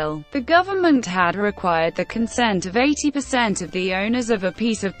previous bill, the government had required the consent of 80% of the owners of a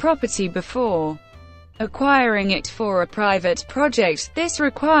piece of property before acquiring it for a private project. This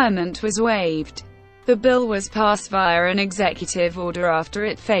requirement was waived. The bill was passed via an executive order after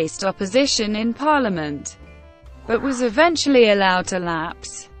it faced opposition in Parliament, but was eventually allowed to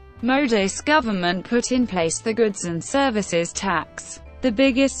lapse. Modi's government put in place the goods and services tax, the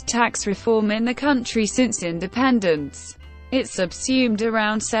biggest tax reform in the country since independence. It subsumed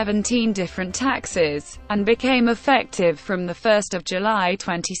around 17 different taxes, and became effective from 1 July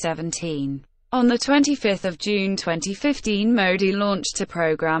 2017. On 25 June 2015, Modi launched a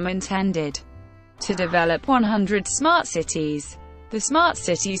program intended to develop 100 smart cities. The Smart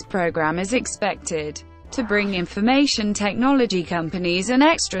Cities program is expected to bring information technology companies an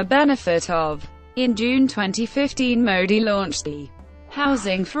extra benefit of. In June 2015, Modi launched the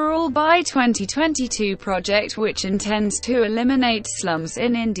Housing for All by 2022 project, which intends to eliminate slums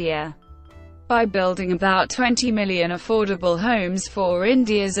in India by building about 20 million affordable homes for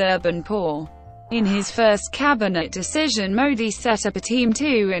India's urban poor. In his first cabinet decision, Modi set up a team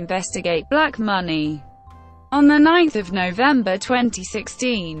to investigate black money. On 9 November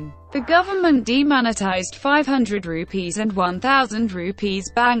 2016, the government demonetized 500 rupees and 1000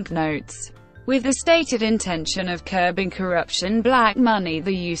 rupees banknotes, with the stated intention of curbing corruption, black money,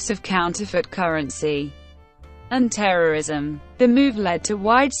 the use of counterfeit currency, and terrorism. The move led to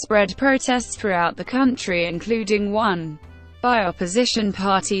widespread protests throughout the country, including one by opposition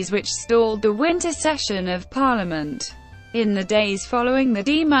parties which stalled the winter session of Parliament. In the days following the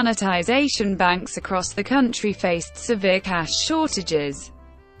demonetization, banks across the country faced severe cash shortages,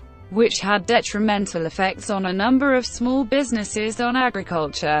 which had detrimental effects on a number of small businesses, on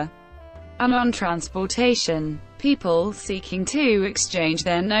agriculture, and on transportation. People seeking to exchange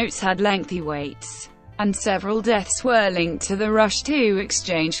their notes had lengthy waits, and several deaths were linked to the rush to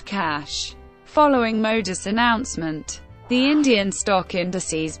exchange cash. Following Modi's announcement, the Indian stock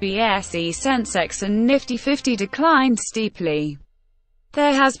indices BSE, Sensex and Nifty 50 declined steeply.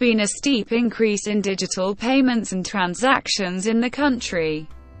 There has been a steep increase in digital payments and transactions in the country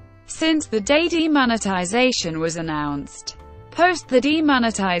since the day demonetization was announced. Post the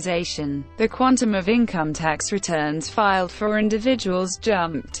demonetization, the quantum of income tax returns filed for individuals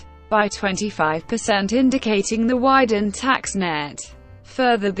jumped by 25%, indicating the widened tax net.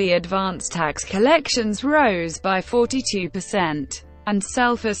 Further, the advanced tax collections rose by 42%, and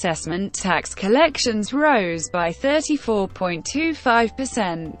self-assessment tax collections rose by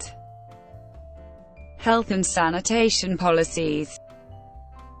 34.25%. Health and sanitation policies.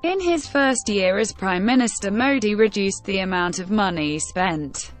 In his first year as Prime Minister, Modi reduced the amount of money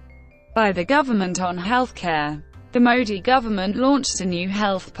spent by the government on healthcare. The Modi government launched a new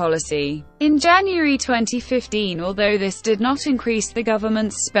health policy in January 2015, although this did not increase the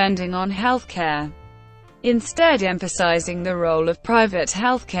government's spending on healthcare, instead emphasizing the role of private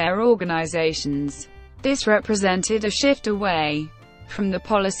healthcare organizations. This represented a shift away from the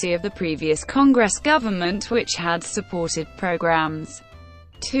policy of the previous Congress government, which had supported programs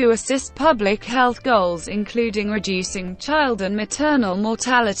to assist public health goals, including reducing child and maternal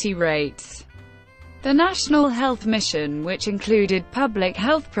mortality rates. The National Health Mission, which included public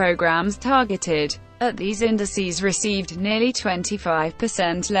health programs targeted at these indices, received nearly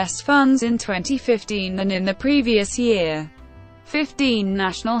 25% less funds in 2015 than in the previous year. 15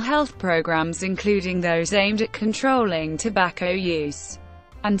 national health programs, including those aimed at controlling tobacco use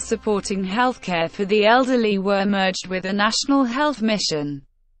and supporting healthcare for the elderly, were merged with the National Health Mission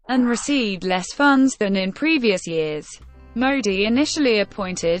and received less funds than in previous years. Modi initially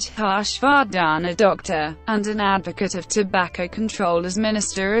appointed Harsh Vardhan, a doctor, and an advocate of tobacco control, as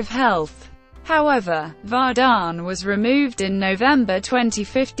Minister of Health. However, Vardhan was removed in November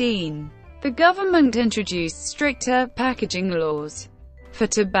 2015. The government introduced stricter packaging laws for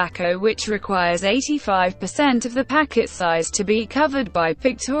tobacco, which requires 85% of the packet size to be covered by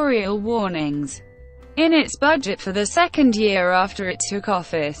pictorial warnings. In its budget for the second year after it took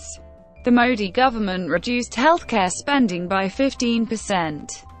office, the Modi government reduced healthcare spending by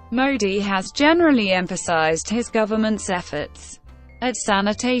 15%. Modi has generally emphasized his government's efforts at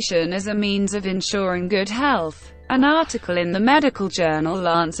sanitation as a means of ensuring good health. An article in the medical journal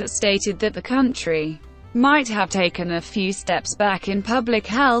Lancet stated that the country might have taken a few steps back in public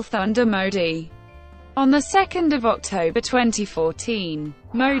health under Modi. On the 2nd of October 2014,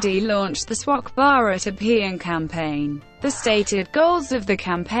 Modi launched the Swachh Bharat Abhiyan campaign. The stated goals of the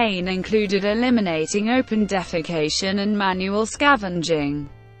campaign included eliminating open defecation and manual scavenging.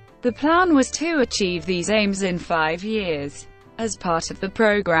 The plan was to achieve these aims in 5 years. As part of the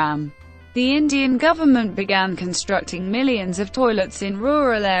program, the Indian government began constructing millions of toilets in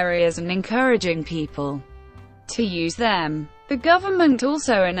rural areas and encouraging people to use them. The government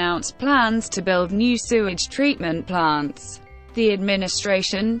also announced plans to build new sewage treatment plants. The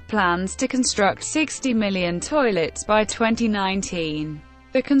administration plans to construct 60 million toilets by 2019.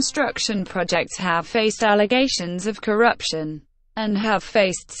 The construction projects have faced allegations of corruption and have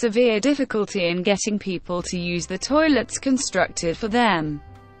faced severe difficulty in getting people to use the toilets constructed for them.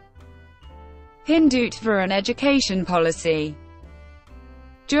 Hindutva and education policy.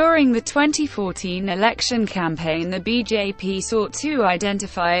 During the 2014 election campaign, the BJP sought to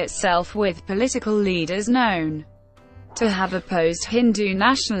identify itself with political leaders known to have opposed Hindu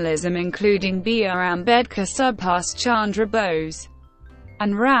nationalism, including B.R. Ambedkar, Subhas Chandra Bose,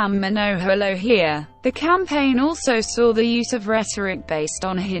 and Ram Manohar Lohia. The campaign also saw the use of rhetoric based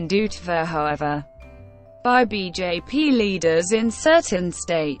on Hindutva, however, by BJP leaders in certain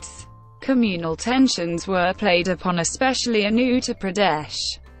states. Communal tensions were played upon, especially in Uttar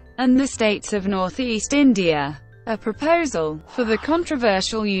Pradesh and the states of northeast India. A proposal for the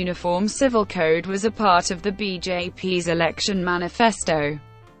controversial Uniform Civil Code was a part of the BJP's election manifesto.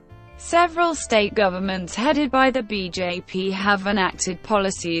 Several state governments headed by the BJP have enacted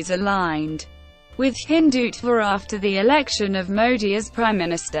policies aligned with Hindutva after the election of Modi as Prime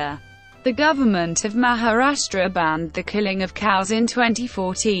Minister. The government of Maharashtra banned the killing of cows in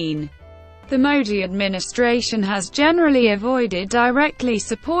 2014. The Modi administration has generally avoided directly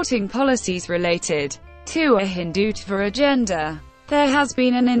supporting policies related to a Hindutva agenda. There has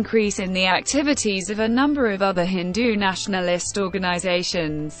been an increase in the activities of a number of other Hindu nationalist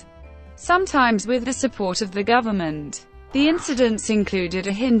organizations, sometimes with the support of the government. The incidents included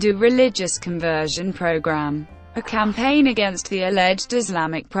a Hindu religious conversion program, a campaign against the alleged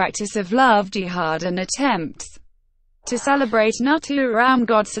Islamic practice of love jihad, and attempts to celebrate Nathuram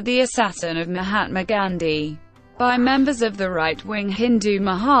Godse, the assassin of Mahatma Gandhi, by members of the right-wing Hindu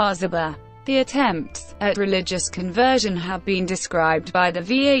Mahasabha. The attempts at religious conversion have been described by the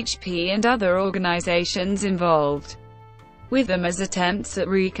VHP and other organizations involved with them as attempts at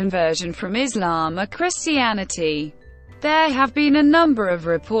reconversion from Islam or Christianity. There have been a number of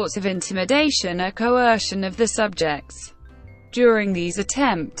reports of intimidation or coercion of the subjects during these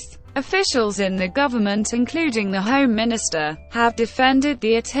attempts. Officials in the government, including the Home Minister, have defended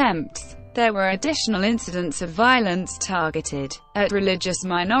the attempts. There were additional incidents of violence targeted at religious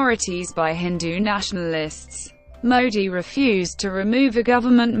minorities by Hindu nationalists. Modi refused to remove a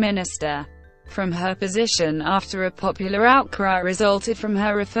government minister from her position after a popular outcry resulted from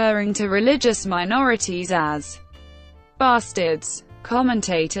her referring to religious minorities as bastards.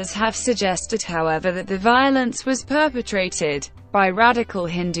 Commentators have suggested, however, that the violence was perpetrated by radical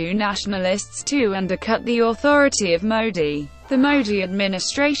Hindu nationalists to undercut the authority of Modi. The Modi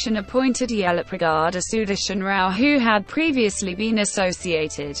administration appointed Yellapragada Sudarshan Rao, who had previously been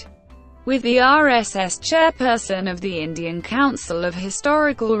associated with the RSS chairperson of the Indian Council of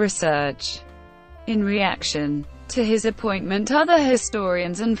Historical Research. In reaction to his appointment, other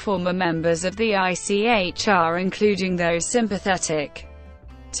historians and former members of the ICHR, including those sympathetic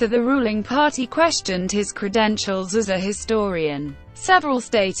to the ruling party, questioned his credentials as a historian. Several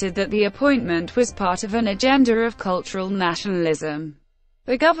stated that the appointment was part of an agenda of cultural nationalism.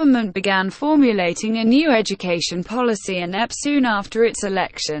 The government began formulating a new education policy in EP soon after its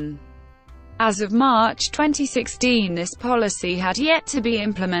election. As of March 2016, this policy had yet to be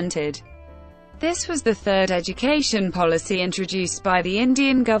implemented. This was the third education policy introduced by the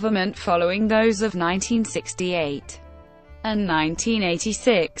Indian government following those of 1968 and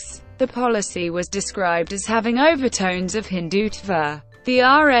 1986. The policy was described as having overtones of Hindutva. The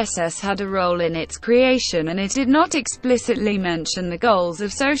RSS had a role in its creation and it did not explicitly mention the goals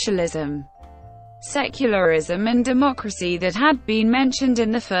of socialism, secularism and democracy that had been mentioned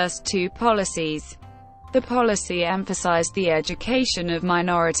in the first two policies. The policy emphasized the education of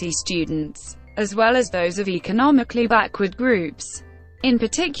minority students, as well as those of economically backward groups, in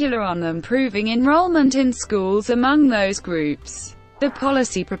particular on improving enrollment in schools among those groups. The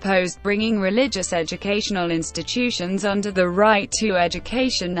policy proposed bringing religious educational institutions under the Right to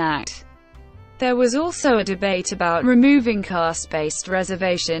Education Act. There was also a debate about removing caste-based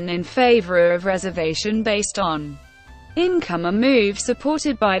reservation in favor of reservation based on income, a move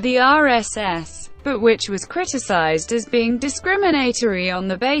supported by the RSS, but which was criticized as being discriminatory on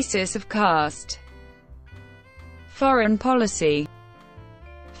the basis of caste. Foreign policy.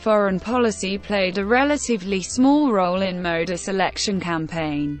 Foreign policy played a relatively small role in Modi's election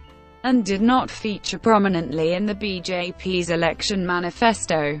campaign, and did not feature prominently in the BJP's election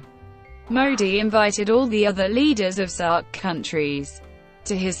manifesto. Modi invited all the other leaders of SAARC countries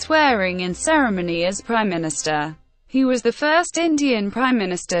to his swearing-in ceremony as Prime Minister. He was the first Indian Prime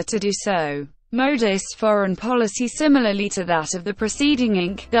Minister to do so. Modi's foreign policy, similarly to that of the preceding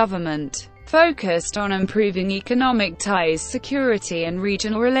Inc. government, focused on improving economic ties, security and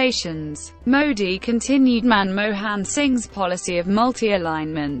regional relations. Modi continued Manmohan Singh's policy of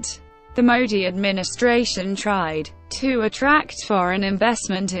multi-alignment. The Modi administration tried to attract foreign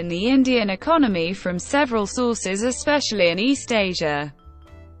investment in the Indian economy from several sources, especially in East Asia,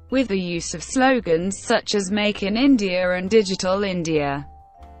 with the use of slogans such as Make in India and Digital India.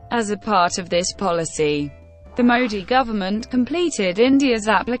 As a part of this policy, the Modi government completed India's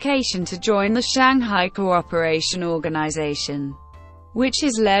application to join the Shanghai Cooperation Organization, which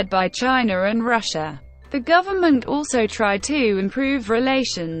is led by China and Russia. The government also tried to improve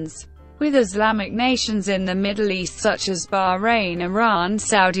relations with Islamic nations in the Middle East such as Bahrain, Iran,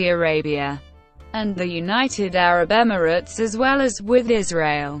 Saudi Arabia, and the United Arab Emirates, as well as with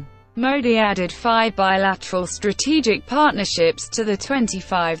Israel. Modi added 5 bilateral strategic partnerships to the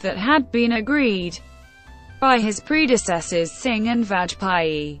 25 that had been agreed by his predecessors Singh and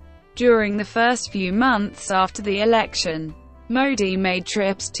Vajpayee. During the first few months after the election, Modi made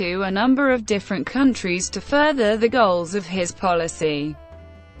trips to a number of different countries to further the goals of his policy,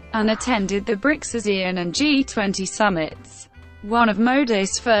 and attended the BRICS, ASEAN and G20 summits. One of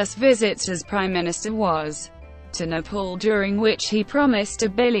Modi's first visits as Prime Minister was to Nepal, during which he promised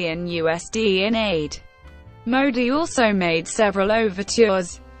 $1 billion in aid. Modi also made several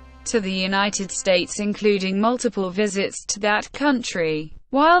overtures to the United States, including multiple visits to that country.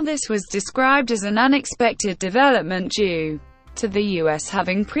 While this was described as an unexpected development due to the U.S.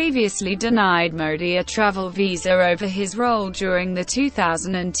 having previously denied Modi a travel visa over his role during the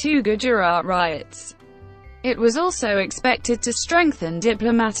 2002 Gujarat riots, it was also expected to strengthen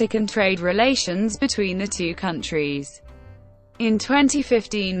diplomatic and trade relations between the two countries. In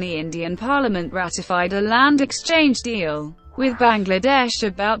 2015, the Indian Parliament ratified a land exchange deal with Bangladesh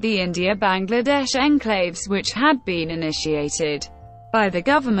about the India-Bangladesh enclaves, which had been initiated by the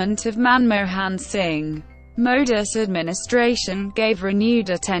government of Manmohan Singh. Modi's administration gave renewed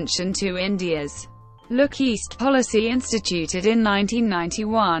attention to India's Look East policy instituted in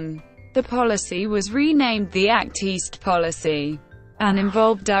 1991. The policy was renamed the Act East Policy, and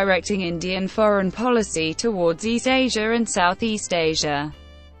involved directing Indian foreign policy towards East Asia and Southeast Asia.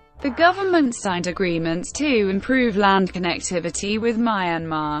 The government signed agreements to improve land connectivity with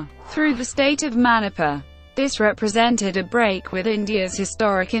Myanmar through the state of Manipur. This represented a break with India's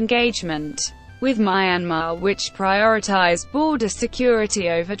historic engagement with Myanmar, which prioritized border security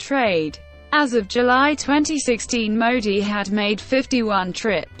over trade. As of July 2016, Modi had made 51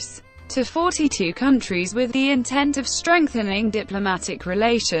 trips to 42 countries with the intent of strengthening diplomatic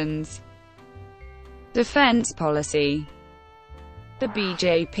relations. Defense policy. The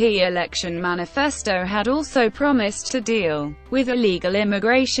BJP election manifesto had also promised to deal with illegal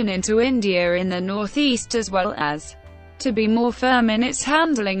immigration into India in the northeast, as well as to be more firm in its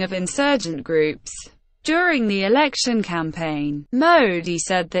handling of insurgent groups. During the election campaign, Modi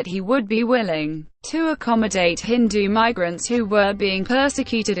said that he would be willing to accommodate Hindu migrants who were being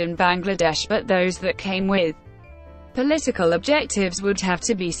persecuted in Bangladesh, but those that came with political objectives would have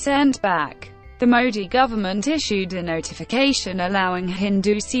to be sent back. The Modi government issued a notification allowing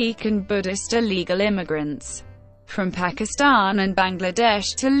Hindu, Sikh and Buddhist illegal immigrants from Pakistan and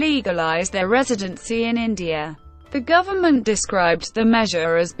Bangladesh to legalize their residency in India. The government described the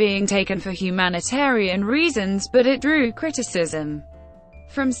measure as being taken for humanitarian reasons, but it drew criticism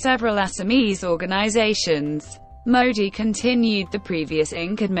from several Assamese organizations. Modi continued the previous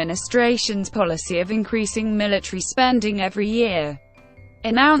Inc. administration's policy of increasing military spending every year,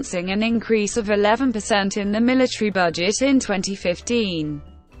 announcing an increase of 11% in the military budget in 2015.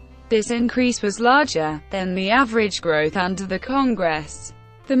 This increase was larger than the average growth under the Congress.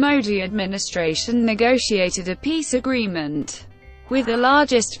 The Modi administration negotiated a peace agreement with the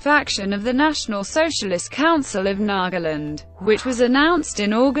largest faction of the National Socialist Council of Nagaland, which was announced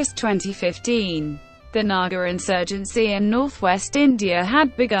in August 2015. The Naga insurgency in northwest India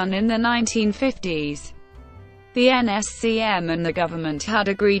had begun in the 1950s. The NSCM and the government had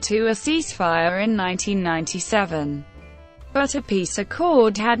agreed to a ceasefire in 1997. But a peace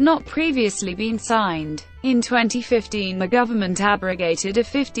accord had not previously been signed. In 2015 the government abrogated a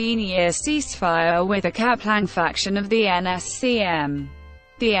 15-year ceasefire with the Kaplang faction of the NSCM.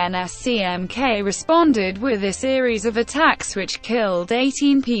 The NSCMK responded with a series of attacks which killed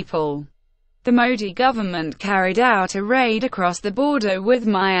 18 people. The Modi government carried out a raid across the border with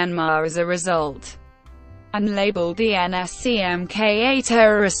Myanmar as a result, and labeled the NSCMK a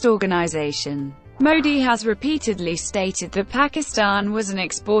terrorist organization. Modi has repeatedly stated that Pakistan was an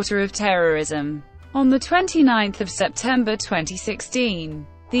exporter of terrorism. On 29 September 2016,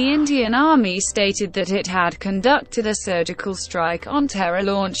 the Indian Army stated that it had conducted a surgical strike on terror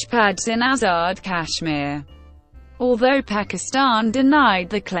launch pads in Azad Kashmir. Although Pakistan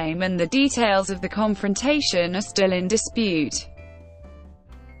denied the claim and the details of the confrontation are still in dispute.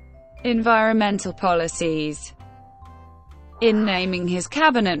 Environmental policies. In naming his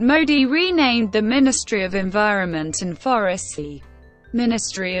cabinet, Modi renamed the Ministry of Environment and Forests the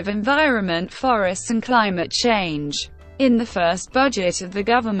Ministry of Environment, Forests and Climate Change. In the first budget of the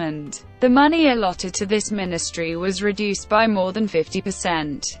government, the money allotted to this ministry was reduced by more than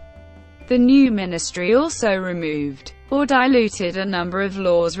 50%. The new ministry also removed or diluted a number of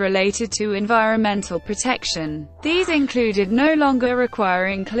laws related to environmental protection. These included no longer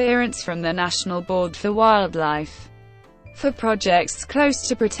requiring clearance from the National Board for Wildlife for projects close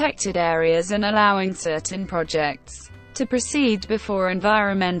to protected areas and allowing certain projects to proceed before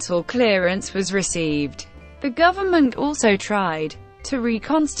environmental clearance was received. The government also tried to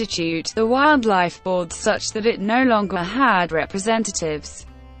reconstitute the Wildlife Board such that it no longer had representatives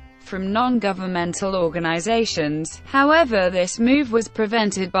from non-governmental organizations. However, this move was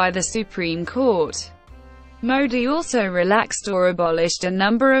prevented by the Supreme Court. Modi also relaxed or abolished a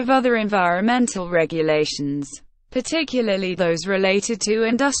number of other environmental regulations, particularly those related to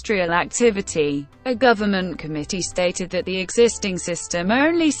industrial activity. A government committee stated that the existing system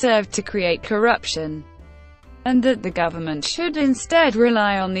only served to create corruption, and that the government should instead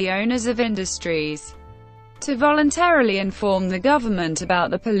rely on the owners of industries to voluntarily inform the government about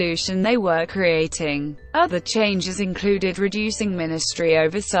the pollution they were creating. Other changes included reducing ministry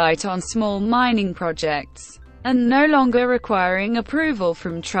oversight on small mining projects, and no longer requiring approval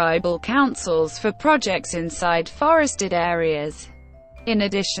from tribal councils for projects inside forested areas. In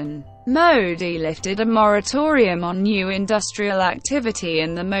addition, Modi lifted a moratorium on new industrial activity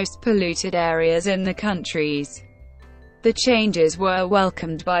in the most polluted areas in the countries. The changes were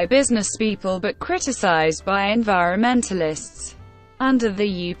welcomed by businesspeople but criticized by environmentalists. Under the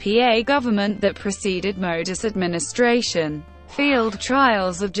UPA government that preceded Modi's administration, field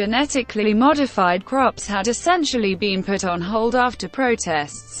trials of genetically modified crops had essentially been put on hold after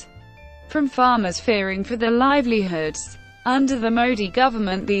protests from farmers fearing for their livelihoods. Under the Modi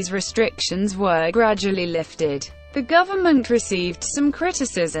government, these restrictions were gradually lifted. The government received some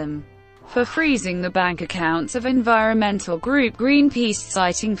criticism for freezing the bank accounts of environmental group Greenpeace,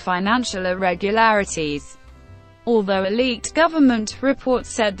 citing financial irregularities. Although a leaked government report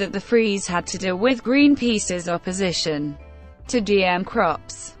said that the freeze had to do with Greenpeace's opposition to GM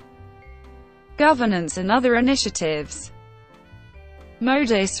crops, governance and other initiatives.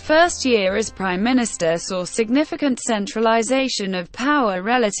 Modi's first year as Prime Minister saw significant centralization of power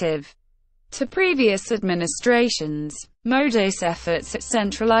relative to previous administrations. Modi's efforts at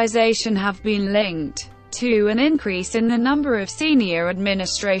centralization have been linked to an increase in the number of senior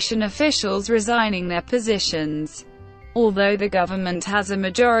administration officials resigning their positions. Although the government has a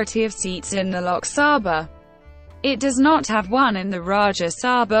majority of seats in the Lok Sabha, it does not have one in the Rajya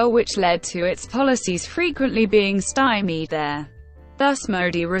Sabha, which led to its policies frequently being stymied there. Thus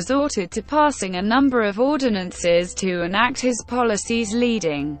Modi resorted to passing a number of ordinances to enact his policies,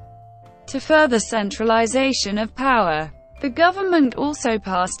 leading to further centralization of power. The government also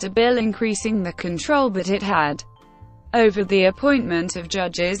passed a bill increasing the control that it had over the appointment of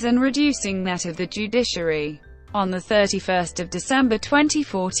judges and reducing that of the judiciary. On 31 December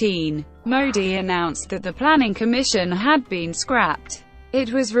 2014, Modi announced that the Planning Commission had been scrapped.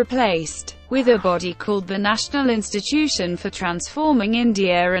 It was replaced with a body called the National Institution for Transforming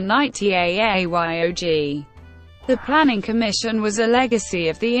India and NITAAYOG. The Planning Commission was a legacy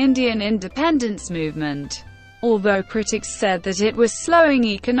of the Indian independence movement. Although critics said that it was slowing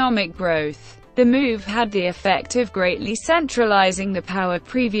economic growth, the move had the effect of greatly centralizing the power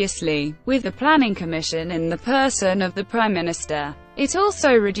previously, with the Planning Commission in the person of the Prime Minister. It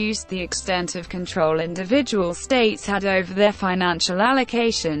also reduced the extent of control individual states had over their financial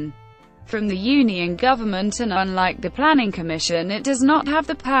allocation from the Union government, and unlike the Planning Commission, it does not have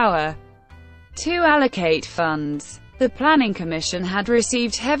the power to allocate funds. The Planning Commission had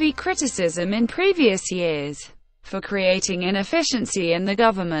received heavy criticism in previous years for creating inefficiency in the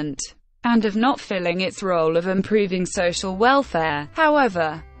government and of not filling its role of improving social welfare.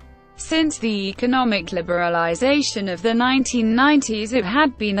 However, since the economic liberalization of the 1990s, it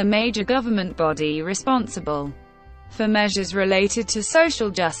had been a major government body responsible for measures related to social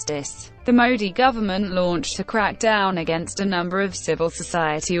justice. The Modi government launched a crackdown against a number of civil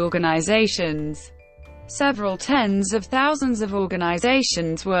society organizations. Several tens of thousands of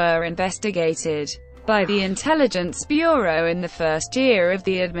organizations were investigated by the Intelligence Bureau in the first year of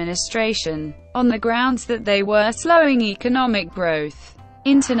the administration, on the grounds that they were slowing economic growth.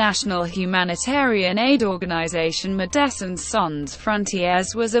 International humanitarian aid organization Médecins Sans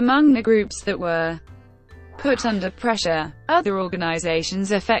Frontières was among the groups that were put under pressure. Other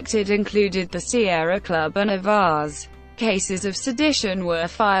organizations affected included the Sierra Club and Avaz. Cases of sedition were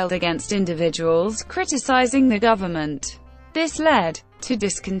filed against individuals criticizing the government. This led to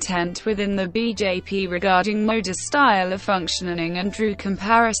discontent within the BJP regarding Modi's style of functioning and drew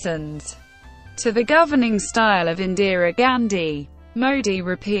comparisons to the governing style of Indira Gandhi. Modi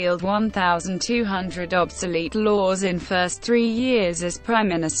repealed 1,200 obsolete laws in first 3 years as Prime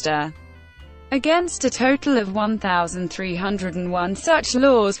Minister, against a total of 1,301 such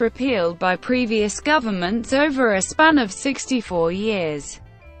laws repealed by previous governments over a span of 64 years.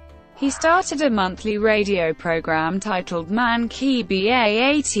 He started a monthly radio program titled Man Ki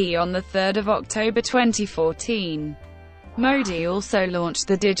Baat on 3 October 2014. Modi also launched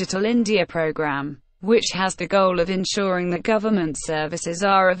the Digital India program, which has the goal of ensuring that government services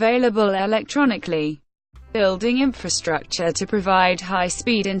are available electronically, building infrastructure to provide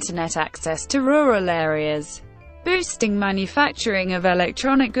high-speed internet access to rural areas, boosting manufacturing of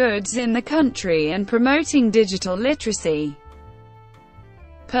electronic goods in the country, and promoting digital literacy.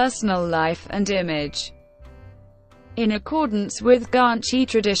 Personal life and image. In accordance with Ganchi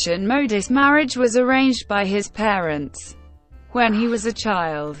tradition, Modi's marriage was arranged by his parents when he was a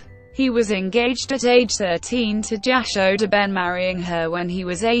child. He was engaged at age 13 to Jashodaben, marrying her when he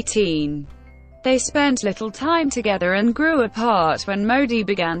was 18. They spent little time together and grew apart when Modi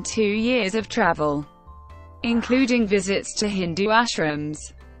began 2 years of travel, including visits to Hindu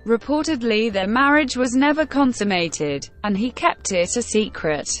ashrams. Reportedly, their marriage was never consummated, and he kept it a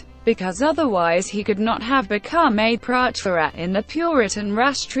secret, because otherwise he could not have become a Prachvarat in the Puritan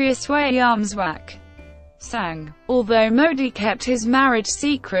Rashtriya Swayamsevak Sangh. Although Modi kept his marriage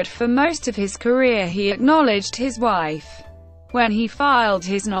secret for most of his career, he acknowledged his wife when he filed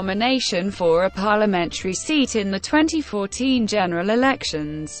his nomination for a parliamentary seat in the 2014 general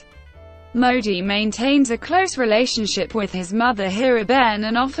elections. Modi maintains a close relationship with his mother Hiraben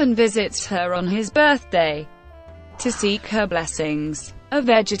and often visits her on his birthday to seek her blessings. A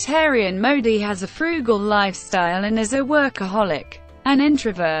vegetarian, Modi has a frugal lifestyle and is a workaholic, an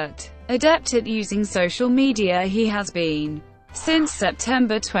introvert. Adept at using social media, he has been, since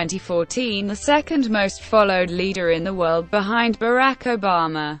September 2014, the second most followed leader in the world behind Barack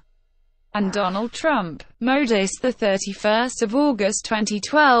Obama and Donald Trump. Modi's 31st of August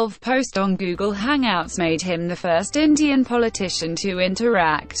 2012 post on Google Hangouts made him the first Indian politician to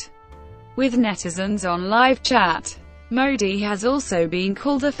interact with netizens on live chat. Modi has also been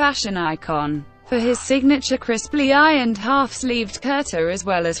called a fashion icon for his signature crisply ironed half-sleeved kurta as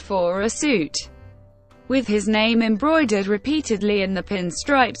well as for a suit with his name embroidered repeatedly in the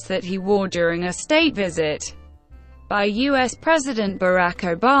pinstripes that he wore during a state visit by U.S. President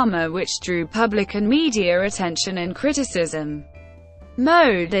Barack Obama, which drew public and media attention and criticism.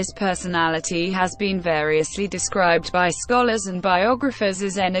 Modi's personality has been variously described by scholars and biographers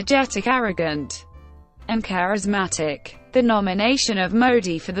as energetic, arrogant, and charismatic. The nomination of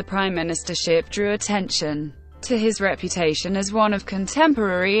Modi for the prime ministership drew attention to his reputation as one of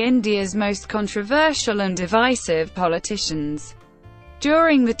contemporary India's most controversial and divisive politicians.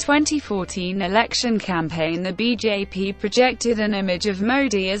 During the 2014 election campaign, the BJP projected an image of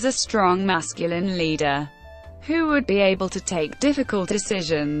Modi as a strong masculine leader who would be able to take difficult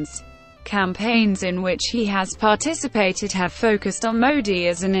decisions. Campaigns in which he has participated have focused on Modi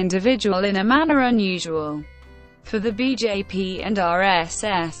as an individual in a manner unusual for the BJP and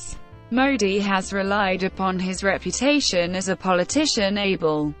RSS. Modi has relied upon his reputation as a politician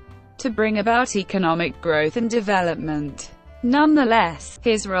able to bring about economic growth and development. Nonetheless,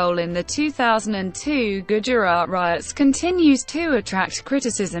 his role in the 2002 Gujarat riots continues to attract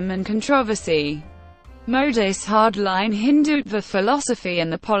criticism and controversy. Modi's hardline Hindutva philosophy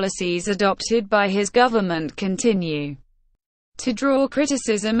and the policies adopted by his government continue to draw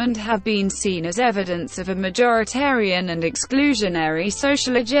criticism and have been seen as evidence of a majoritarian and exclusionary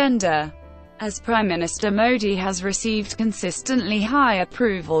social agenda. As Prime Minister, Modi has received consistently high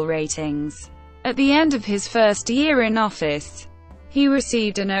approval ratings. At the end of his first year in office, he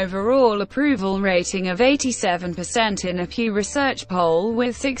received an overall approval rating of 87% in a Pew Research poll,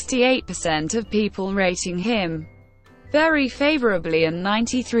 with 68% of people rating him very favorably and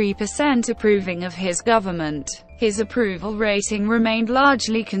 93% approving of his government. His approval rating remained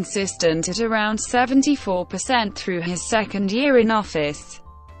largely consistent at around 74% through his second year in office,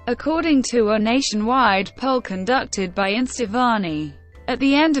 according to a nationwide poll conducted by Instavani. At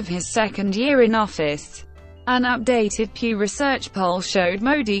the end of his second year in office, an updated Pew Research poll showed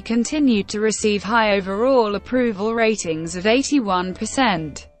Modi continued to receive high overall approval ratings of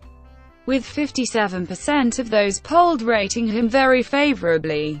 81%, with 57% of those polled rating him very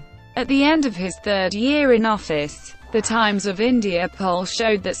favorably. At the end of his third year in office, the Times of India poll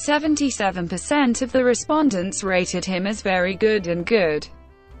showed that 77% of the respondents rated him as very good and good.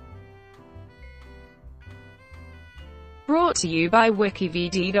 Brought to you by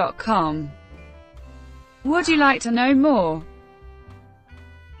WikiVidi.com. Would you like to know more?